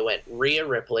anyway, it went Rhea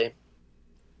Ripley,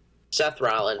 Seth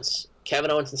Rollins, Kevin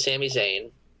Owens, and Sami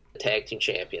Zayn, the tag team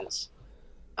champions.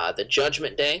 The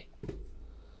Judgment Day,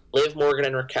 Liv Morgan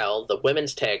and Raquel, the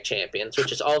women's tag champions,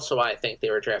 which is also why I think they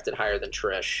were drafted higher than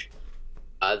Trish.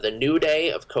 The New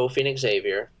Day of Kofi and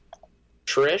Xavier,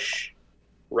 Trish,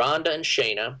 Ronda and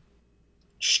Shayna,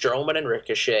 Strowman and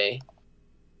Ricochet,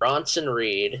 Bronson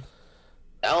Reed,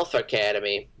 Alpha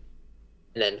Academy,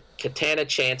 and then Katana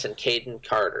Chance and Caden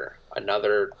Carter,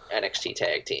 another NXT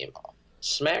tag team.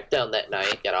 SmackDown that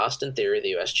night got Austin Theory, the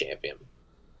U.S. champion.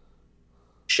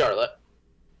 Charlotte,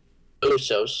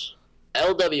 Usos,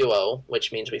 LWO,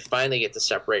 which means we finally get to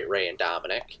separate Rey and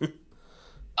Dominic,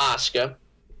 Asuka,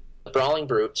 the Brawling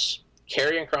Brutes,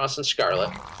 Karrion Kross and Scarlett,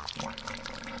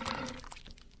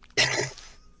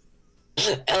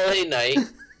 LA Knight,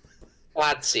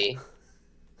 Watsy,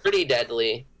 Pretty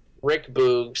Deadly, Rick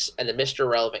Boogs, and the Mr.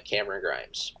 Relevant Cameron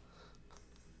Grimes.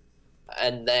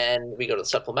 And then we go to the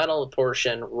supplemental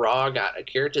portion. Raw got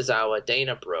Akira Tozawa,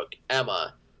 Dana Brooke,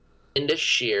 Emma, Indus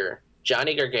Shear,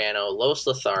 Johnny Gargano, Los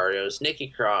Lotharios, Nikki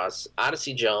Cross,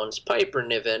 Odyssey Jones, Piper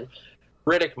Niven,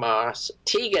 Riddick Moss,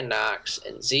 Tegan Knox,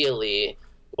 and Xia Li,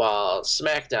 while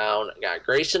SmackDown got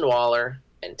Grayson Waller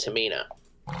and Tamina.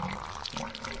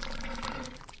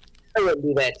 I wouldn't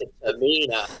do that to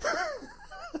Tamina.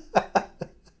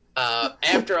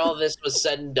 After all this was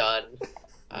said and done,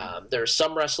 there are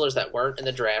some wrestlers that weren't in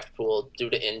the draft pool due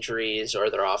to injuries or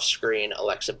they're off screen.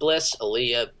 Alexa Bliss,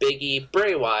 Aaliyah, Big E,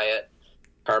 Bray Wyatt,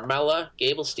 Carmella,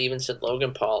 Gable Stevenson,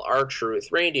 Logan Paul, R-Truth,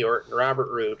 Randy Orton,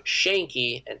 Robert Roode,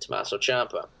 Shanky, and Tommaso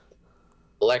Ciampa.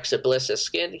 Alexa Bliss has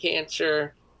skin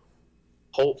cancer.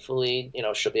 Hopefully,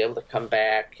 she'll be able to come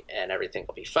back and everything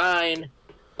will be fine.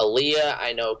 Aaliyah,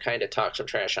 I know, kind of talks some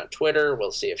trash on Twitter.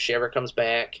 We'll see if she ever comes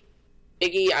back.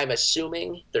 Iggy, I'm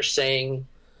assuming they're saying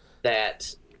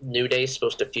that New Day's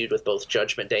supposed to feud with both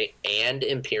Judgment Day and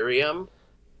Imperium.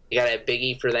 You gotta have Big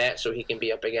E for that so he can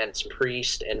be up against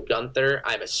Priest and Gunther.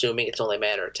 I'm assuming it's only a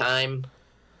matter of time.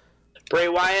 Bray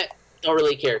Wyatt, don't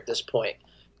really care at this point.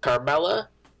 Carmella,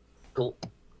 her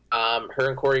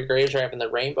and Corey Graves are having the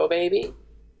Rainbow Baby.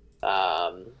 They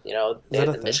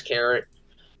had the miscarriage.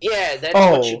 Yeah, that's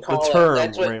what you call the term. it.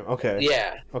 That's what, okay.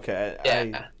 Yeah. Okay.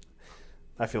 Yeah.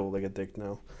 I feel like a dick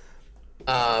now.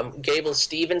 Gable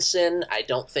Stevenson, I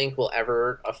don't think will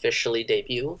ever officially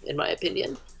debut, in my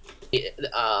opinion.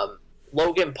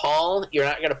 Logan Paul, you're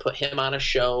not going to put him on a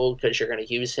show because you're going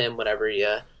to use him whenever he's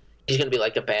going to be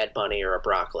like a Bad Bunny or a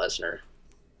Brock Lesnar.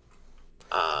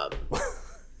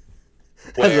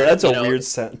 That's a weird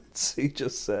sentence he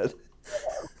just said.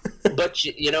 But,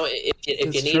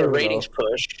 if you need a ratings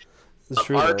push,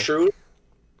 R-Truth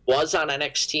was on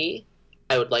NXT.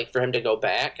 I would like for him to go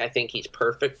back. I think he's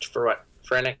perfect for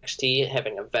NXT,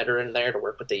 having a veteran there to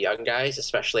work with the young guys,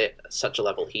 especially at such a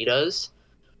level he does.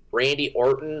 Randy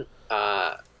Orton,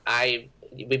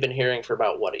 we've been hearing for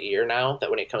about, a year now, that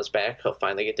when he comes back, he'll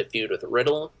finally get to feud with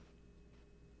Riddle.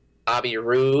 Bobby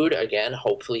Roode, again,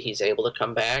 hopefully he's able to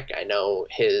come back. I know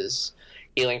his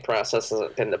healing process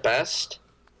hasn't been the best.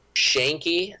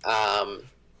 Shanky,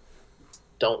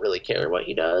 don't really care what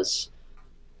he does.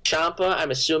 Ciampa,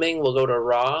 I'm assuming, will go to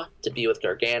Raw to be with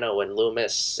Gargano and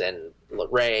Loomis and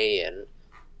Ray and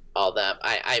all that.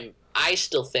 I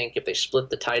still think if they split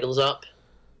the titles up,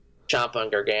 Ciampa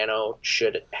and Gargano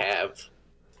should have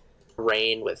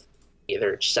reign with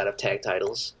either set of tag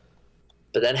titles.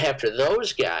 But then after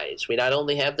those guys, we not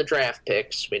only have the draft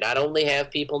picks, we not only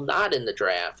have people not in the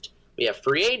draft, we have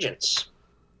free agents.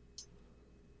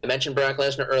 I mentioned Brock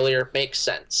Lesnar earlier. Makes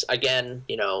sense. Again,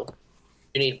 you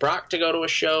need Brock to go to a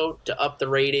show to up the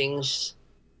ratings.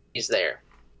 He's there.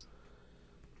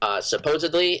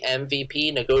 Supposedly,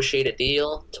 MVP negotiated a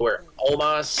deal to where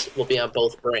Omos will be on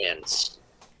both brands.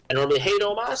 I normally hate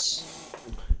Omos,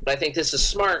 but I think this is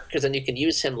smart because then you can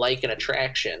use him like an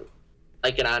attraction,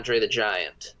 like an Andre the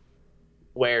Giant,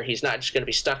 where he's not just going to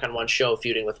be stuck on one show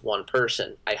feuding with one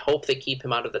person. I hope they keep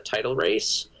him out of the title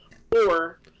race,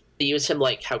 or they use him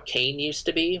like how Kane used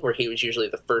to be, where he was usually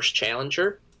the first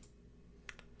challenger.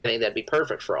 I think that'd be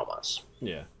perfect for Omos.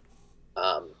 Yeah.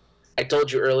 I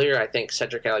told you earlier, I think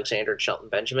Cedric Alexander and Shelton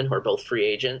Benjamin, who are both free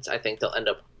agents, I think they'll end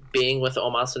up being with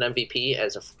Omos and MVP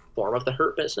as a form of the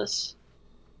Hurt Business.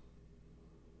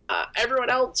 Everyone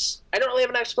else, I don't really have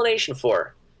an explanation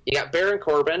for. You got Baron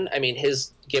Corbin. I mean,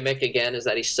 his gimmick, again, is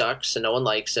that he sucks and no one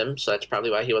likes him, so that's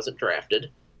probably why he wasn't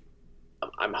drafted.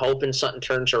 I'm hoping something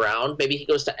turns around. Maybe he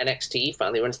goes to NXT,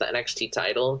 finally wins the NXT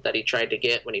title that he tried to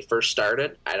get when he first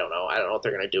started. I don't know. I don't know what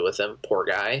they're going to do with him. Poor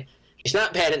guy. He's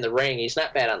not bad in the ring. He's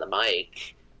not bad on the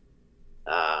mic.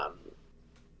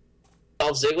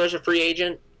 Dolph Ziggler's a free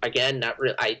agent. Again, not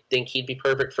really. I think he'd be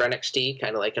perfect for NXT,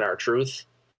 kind of like in R-Truth.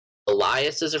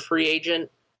 Elias is a free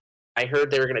agent. I heard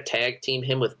they were going to tag team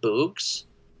him with Boogs,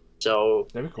 so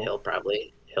cool. he'll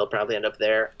probably end up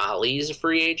there. Ali's a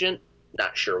free agent.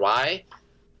 Not sure why.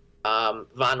 Von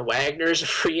Wagner's a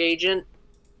free agent,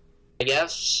 I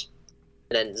guess.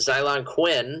 And then Zion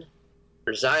Quinn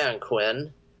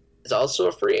is also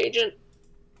a free agent.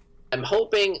 I'm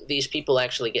hoping these people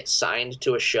actually get signed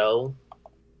to a show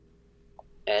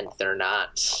and they're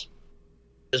not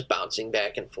just bouncing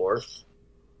back and forth.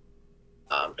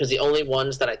 Because the only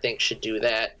ones that I think should do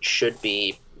that should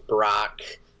be Brock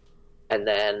and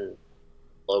then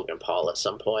Logan Paul at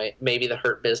some point. Maybe the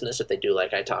Hurt Business if they do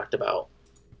like I talked about.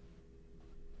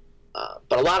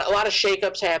 But a lot of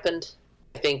shakeups happened.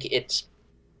 I think it's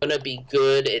going to be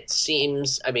good. It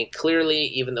seems, clearly,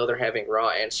 even though they're having Raw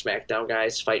and SmackDown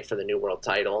guys fight for the New World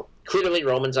title, clearly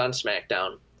Roman's on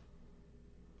SmackDown.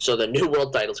 So the New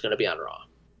World title's going to be on Raw.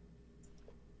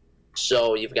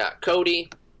 So you've got Cody,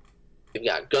 you've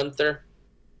got Gunther,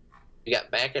 You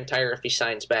got McIntyre if he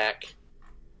signs back.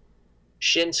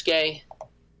 Shinsuke.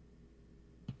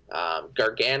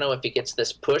 Gargano if he gets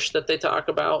this push that they talk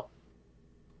about.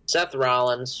 Seth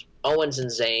Rollins. Owens and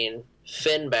Zayn.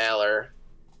 Finn Balor.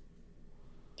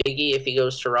 Biggie if he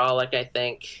goes to Raw, like I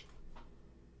think.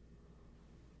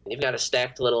 You've got a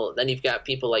stacked little... Then you've got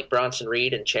people like Bronson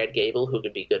Reed and Chad Gable who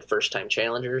could be good first-time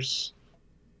challengers.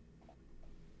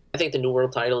 I think the New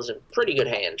World title is in pretty good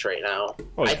hands right now.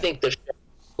 Oh, yeah. I think the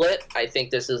split, I think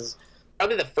this is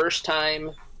probably the first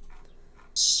time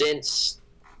since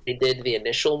they did the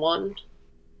initial one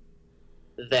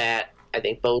that I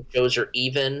think both shows are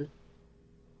even.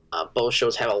 Both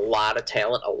shows have a lot of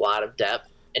talent, a lot of depth.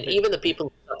 And even the people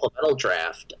in the supplemental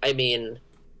draft, I mean,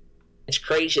 it's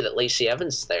crazy that Lacey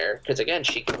Evans is there because, again,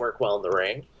 she can work well in the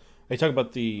ring. Are you talking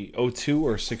about the 02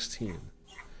 or 16?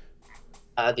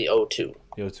 The 02.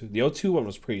 The 02. The 02 one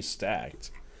was pretty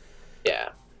stacked. Yeah.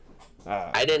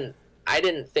 I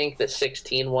didn't think the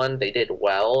 16 one they did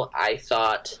well. I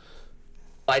thought,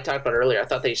 I talked about earlier, I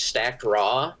thought they stacked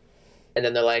Raw, and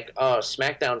then they're like, oh,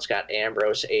 SmackDown's got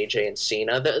Ambrose, AJ, and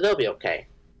Cena. They'll be okay.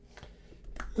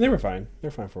 They were fine. They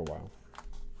were fine for a while.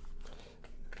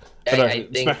 I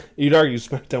think you'd argue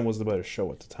SmackDown was the better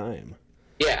show at the time.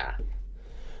 Yeah.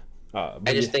 I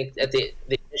just think at the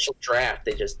initial draft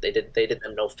they did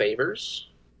them no favors.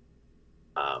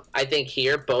 I think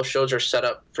here both shows are set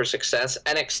up for success.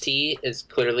 NXT is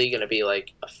clearly going to be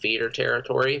like a feeder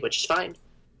territory, which is fine.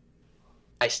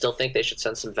 I still think they should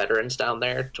send some veterans down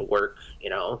there to work. You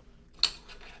know,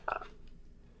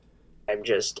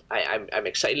 I'm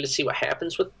excited to see what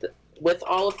happens with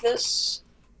all of this.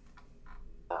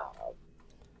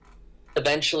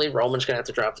 Eventually, Roman's going to have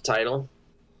to drop the title,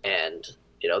 and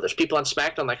you know, there's people on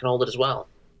SmackDown that can hold it as well.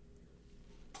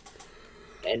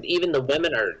 And even the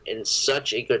women are in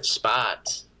such a good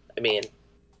spot. I mean,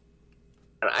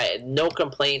 no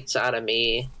complaints out of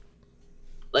me.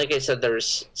 Like I said,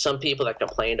 there's some people that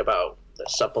complained about the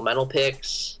supplemental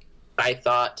picks. I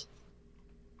thought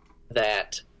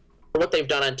that for what they've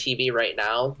done on TV right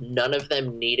now, none of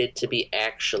them needed to be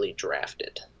actually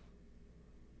drafted.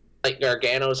 Like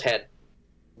Gargano's had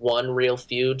one real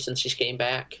feud since he came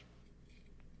back.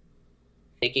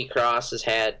 Nikki Cross has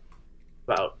had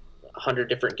about 100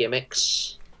 different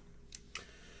gimmicks.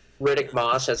 Riddick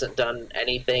Moss hasn't done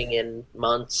anything in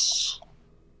months.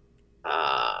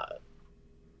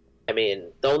 I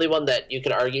mean, the only one that you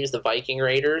could argue is the Viking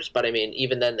Raiders, but I mean,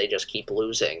 even then they just keep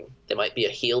losing. They might be a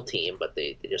heel team, but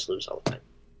they just lose all the time.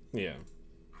 Yeah.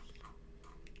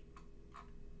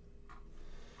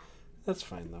 That's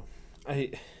fine, though.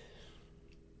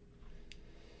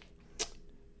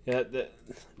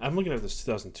 I'm looking at this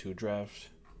 2002 draft.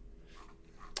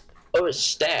 Oh, it was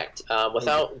stacked.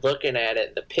 Without looking at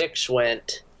it, the picks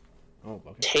went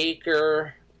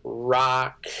Taker,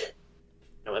 Rock.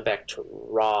 I went back to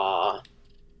Raw.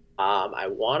 I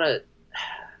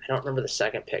don't remember the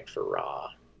second pick for Raw.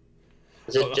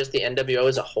 Was it just the NWO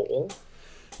as a whole?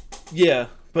 Yeah,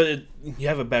 but you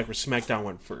have it backwards. SmackDown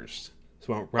went first.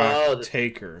 So it went Rock,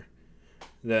 Taker.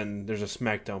 Then there's a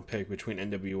SmackDown pick between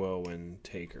NWO and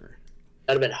Taker.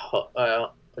 That'd have been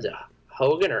was it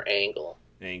Hogan or Angle?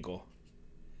 Angle.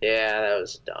 Yeah, that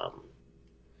was dumb.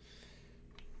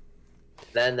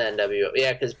 Then the NWO,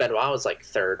 yeah, because Benoit was like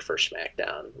third for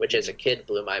SmackDown, which as a kid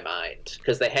blew my mind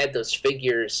because they had those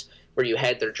figures where you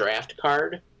had their draft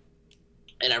card,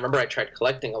 and I remember I tried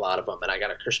collecting a lot of them, and I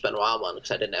got a Chris Benoit one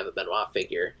because I didn't have a Benoit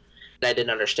figure, and I didn't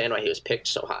understand why he was picked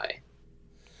so high.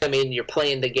 I mean, you're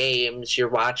playing the games, you're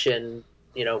watching,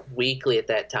 you know, weekly at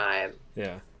that time.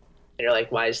 Yeah. And you're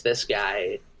like, why is this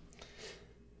guy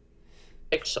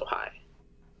picked so high?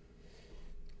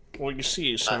 Well, you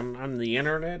see, son, on the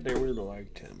internet, they really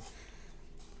liked him.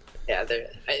 Yeah,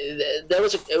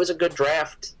 it was a good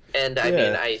draft, and I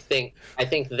mean, I think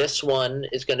this one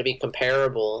is going to be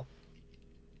comparable.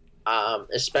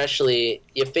 Especially,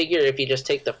 you figure if you just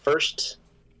take the first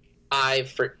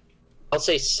 5 I'll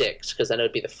say 6, because then it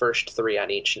would be the first 3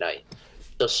 on each night.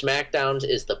 So SmackDown's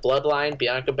is the Bloodline,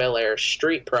 Bianca Belair,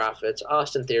 Street Profits,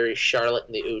 Austin Theory, Charlotte,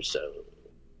 and the Usos.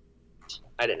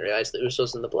 I didn't realize the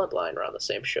Usos and the Bloodline were on the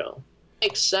same show.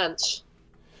 Makes sense.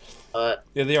 But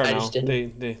yeah, they are I now. Just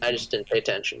didn't, I just didn't pay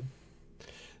attention.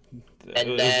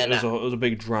 It was a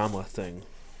big drama thing.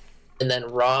 And then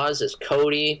Raw's is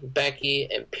Cody, Becky,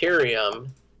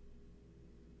 Imperium,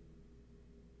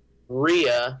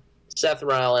 Rhea, Seth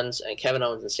Rollins, and Kevin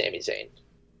Owens and Sami Zayn.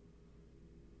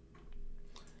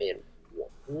 I mean,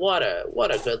 what a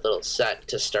good little set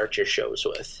to start your shows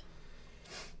with.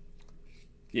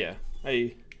 Yeah,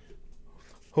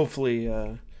 hopefully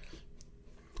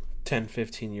 10,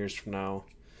 15 years from now,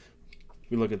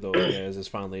 we look at those guys as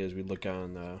fondly as we look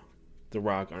on the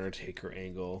Rock, Undertaker,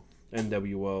 Angle,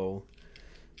 NWO,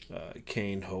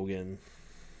 Kane, Hogan,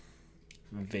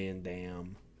 Van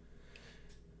Dam.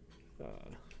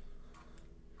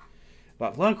 A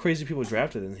lot of crazy people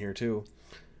drafted in here too.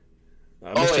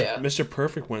 Mr.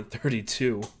 Perfect went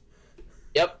 32.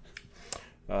 Yep.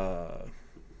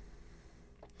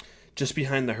 Just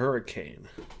behind the Hurricane.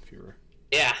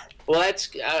 Yeah. Well, that's.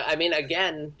 I mean,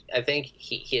 again, I think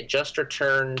he had just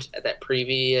returned at that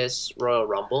previous Royal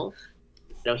Rumble.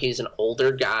 You know, he's an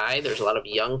older guy. There's a lot of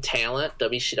young talent.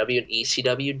 WCW and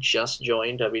ECW just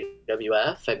joined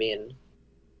WWF. I mean,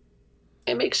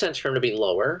 it makes sense for him to be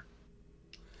lower.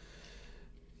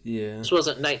 Yeah. This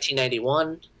wasn't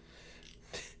 1991.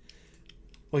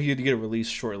 Well, he had to get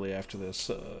released shortly after this.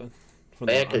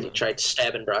 Because he tried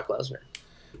stabbing Brock Lesnar.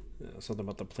 Yeah, something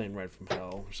about the plane ride from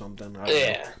hell or something. I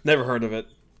don't know. Never heard of it.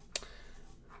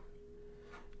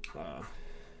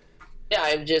 Yeah,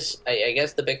 I guess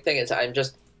the big thing is I'm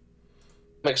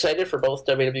excited for both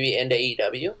WWE and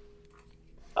AEW.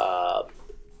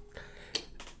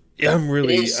 Yeah, I'm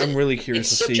really curious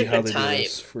to see how they do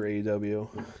this for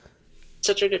AEW.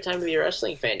 Such a good time to be a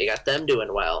wrestling fan. You got them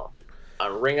doing well.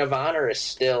 Ring of Honor is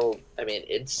still, I mean,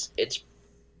 it's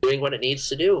doing what it needs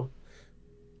to do.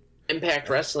 Impact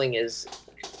Wrestling is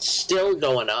still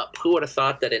going up. Who would have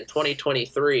thought that in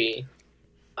 2023,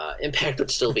 Impact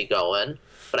would still be going?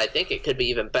 But I think it could be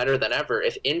even better than ever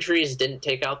if injuries didn't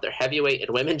take out their heavyweight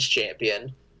and women's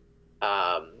champion.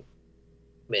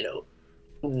 Who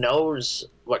knows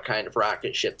what kind of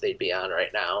rocket ship they'd be on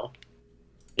right now?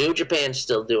 New Japan's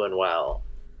still doing well.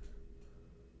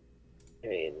 I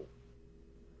mean,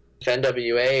 if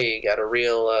NWA got a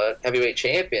real heavyweight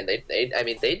champion, they'd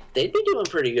be doing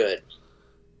pretty good.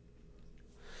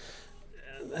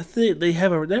 They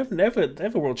have a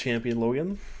world champion,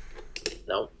 Logan.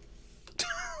 No.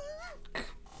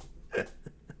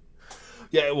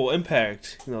 Yeah, well,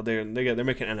 Impact, you know, they're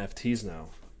making NFTs now.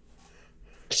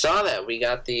 I saw that. We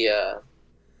got the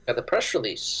press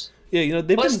release. Yeah, you know,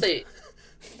 they've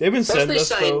been sending us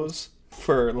those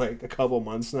for like a couple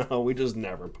months now. We just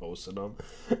never posted them.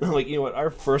 And like, you know what? Our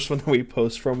first one that we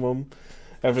post from them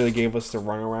after they gave us the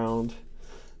runaround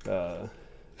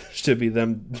should be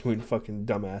them doing fucking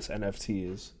dumbass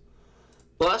NFTs.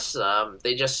 Plus,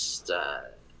 they just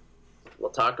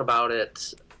we'll talk about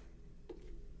it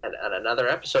at another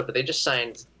episode, but they just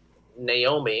signed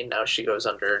Naomi. Now she goes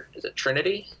under, is it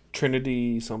Trinity?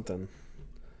 Trinity something.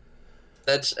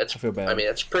 I feel bad. I mean,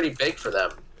 it's pretty big for them.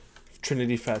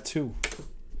 Trinity Fatu.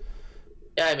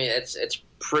 Yeah, I mean, it's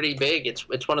pretty big.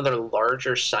 It's one of their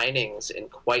larger signings in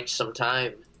quite some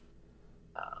time.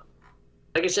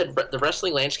 Like I said, the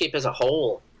wrestling landscape as a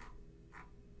whole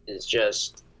is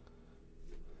just,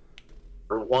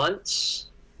 for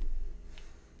once,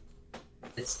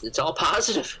 it's all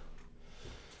positive.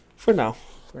 For now.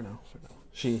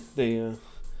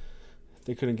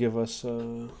 They couldn't give us,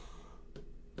 you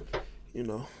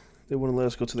know, they wouldn't let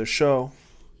us go to their show.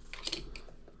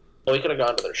 Well, we could have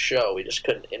gone to their show. We just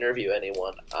couldn't interview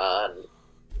anyone on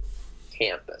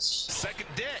campus. Second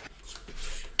dick.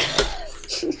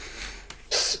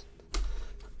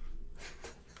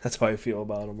 That's how I feel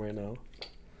about them right now.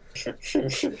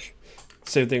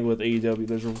 Same thing with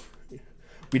AEW.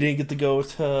 We didn't get to go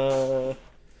to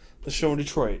the show in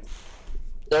Detroit.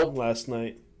 Nope. Last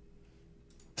night.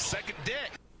 Second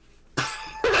dick.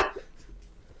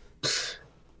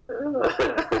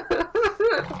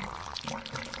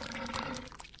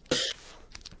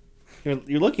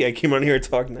 You're lucky I came on here to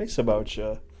talk nice about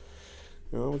you.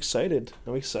 You know, I'm excited.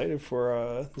 I'm excited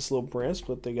for this little brand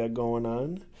split they got going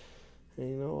on. And,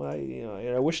 you know,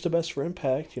 I wish the best for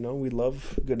Impact. You know, we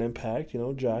love good Impact. You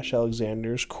know, Josh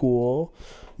Alexander's cool.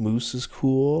 Moose is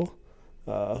cool.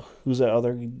 Who's that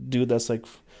other dude that's like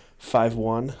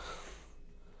 5'1"?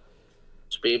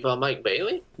 Speedball Mike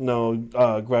Bailey? No,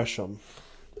 Gresham.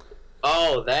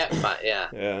 Oh, yeah.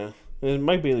 Yeah. And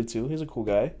Mike Bailey, too. He's a cool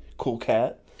guy. Cool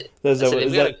cat. Is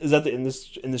that the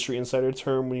industry insider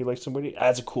term when you like somebody?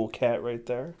 That's a cool cat right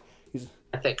there.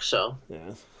 I think so.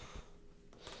 Yeah.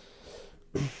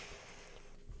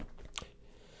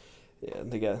 Yeah,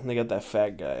 they got that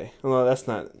fat guy. Well, that's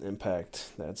not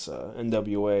Impact. That's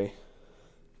NWA.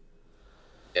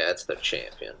 Yeah, that's their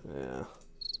champion. Yeah.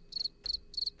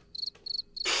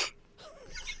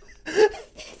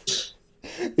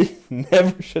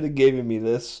 Never should have given me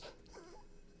this.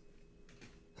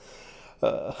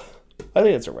 I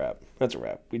think that's a wrap. That's a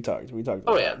wrap. We talked.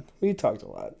 Oh yeah. We talked a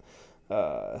lot.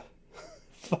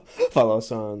 Follow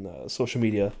us on social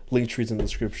media. Link trees in the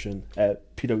description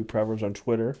at PW Proverbs on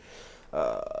Twitter.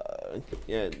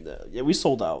 we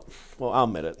sold out. Well, I'll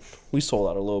admit it. We sold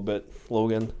out a little bit,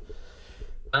 Logan.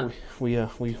 Huh?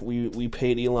 We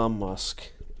paid Elon Musk.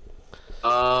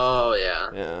 Oh, yeah.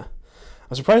 Yeah.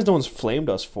 I'm surprised no one's flamed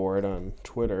us for it on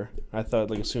Twitter. I thought,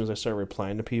 like, as soon as I started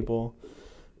replying to people,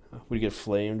 we'd get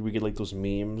flamed. We get, like, those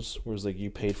memes where it's like, you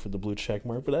paid for the blue check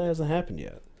mark, but that hasn't happened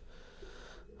yet.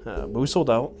 But we sold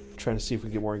out, trying to see if we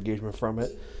can get more engagement from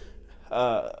it.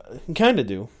 Kind of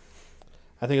do.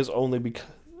 I think it's only because,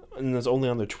 and it's only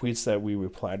on the tweets that we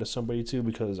reply to somebody to,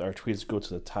 because our tweets go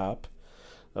to the top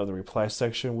of the reply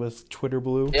section with Twitter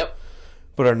Blue. Yep.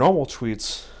 But our normal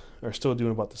tweets are still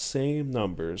doing about the same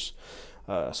numbers.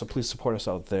 So please support us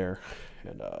out there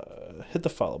and hit the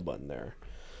follow button there.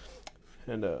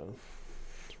 And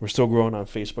we're still growing on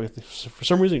Facebook. For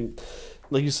some reason,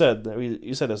 like you said,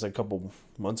 you said this a couple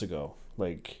months ago.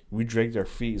 Like, we dragged our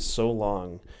feet so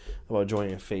long about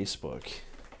joining Facebook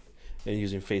and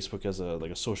using Facebook as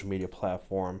a social media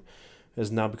platform. It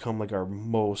has now become like our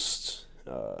most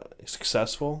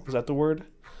successful. Is that the word?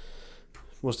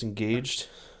 Most engaged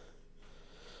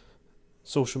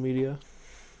social media.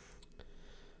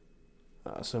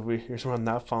 So if you're somehow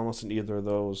not following us in either of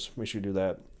those, make sure you do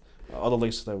that. All the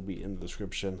links to that will be in the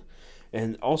description.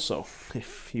 And also,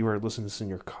 if you are listening to this in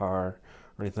your car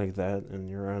or anything like that, and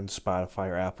you're on Spotify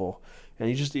or Apple, and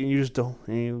you just don't,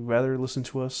 and you rather listen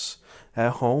to us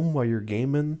at home while you're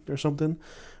gaming or something,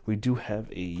 we do have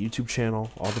a YouTube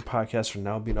channel. All the podcasts are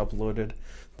now being uploaded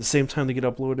the same time they get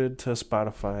uploaded to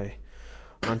Spotify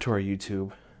onto our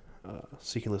YouTube,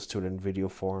 so you can listen to it in video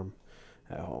form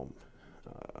at home.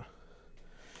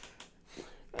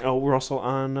 We're also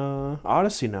on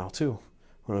Odyssey now too.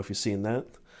 I don't know if you've seen that.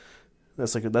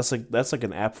 That's like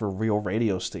an app for real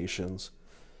radio stations.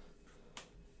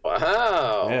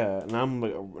 Wow. Yeah, now I'm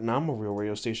a real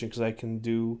radio station because I can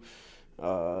do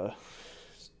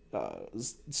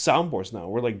soundboards now.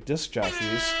 We're like disc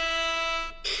jockeys.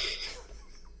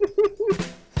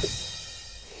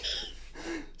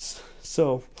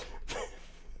 So,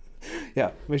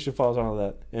 yeah, make sure to follow us on all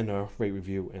that and rate,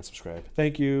 review, and subscribe.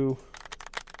 Thank you.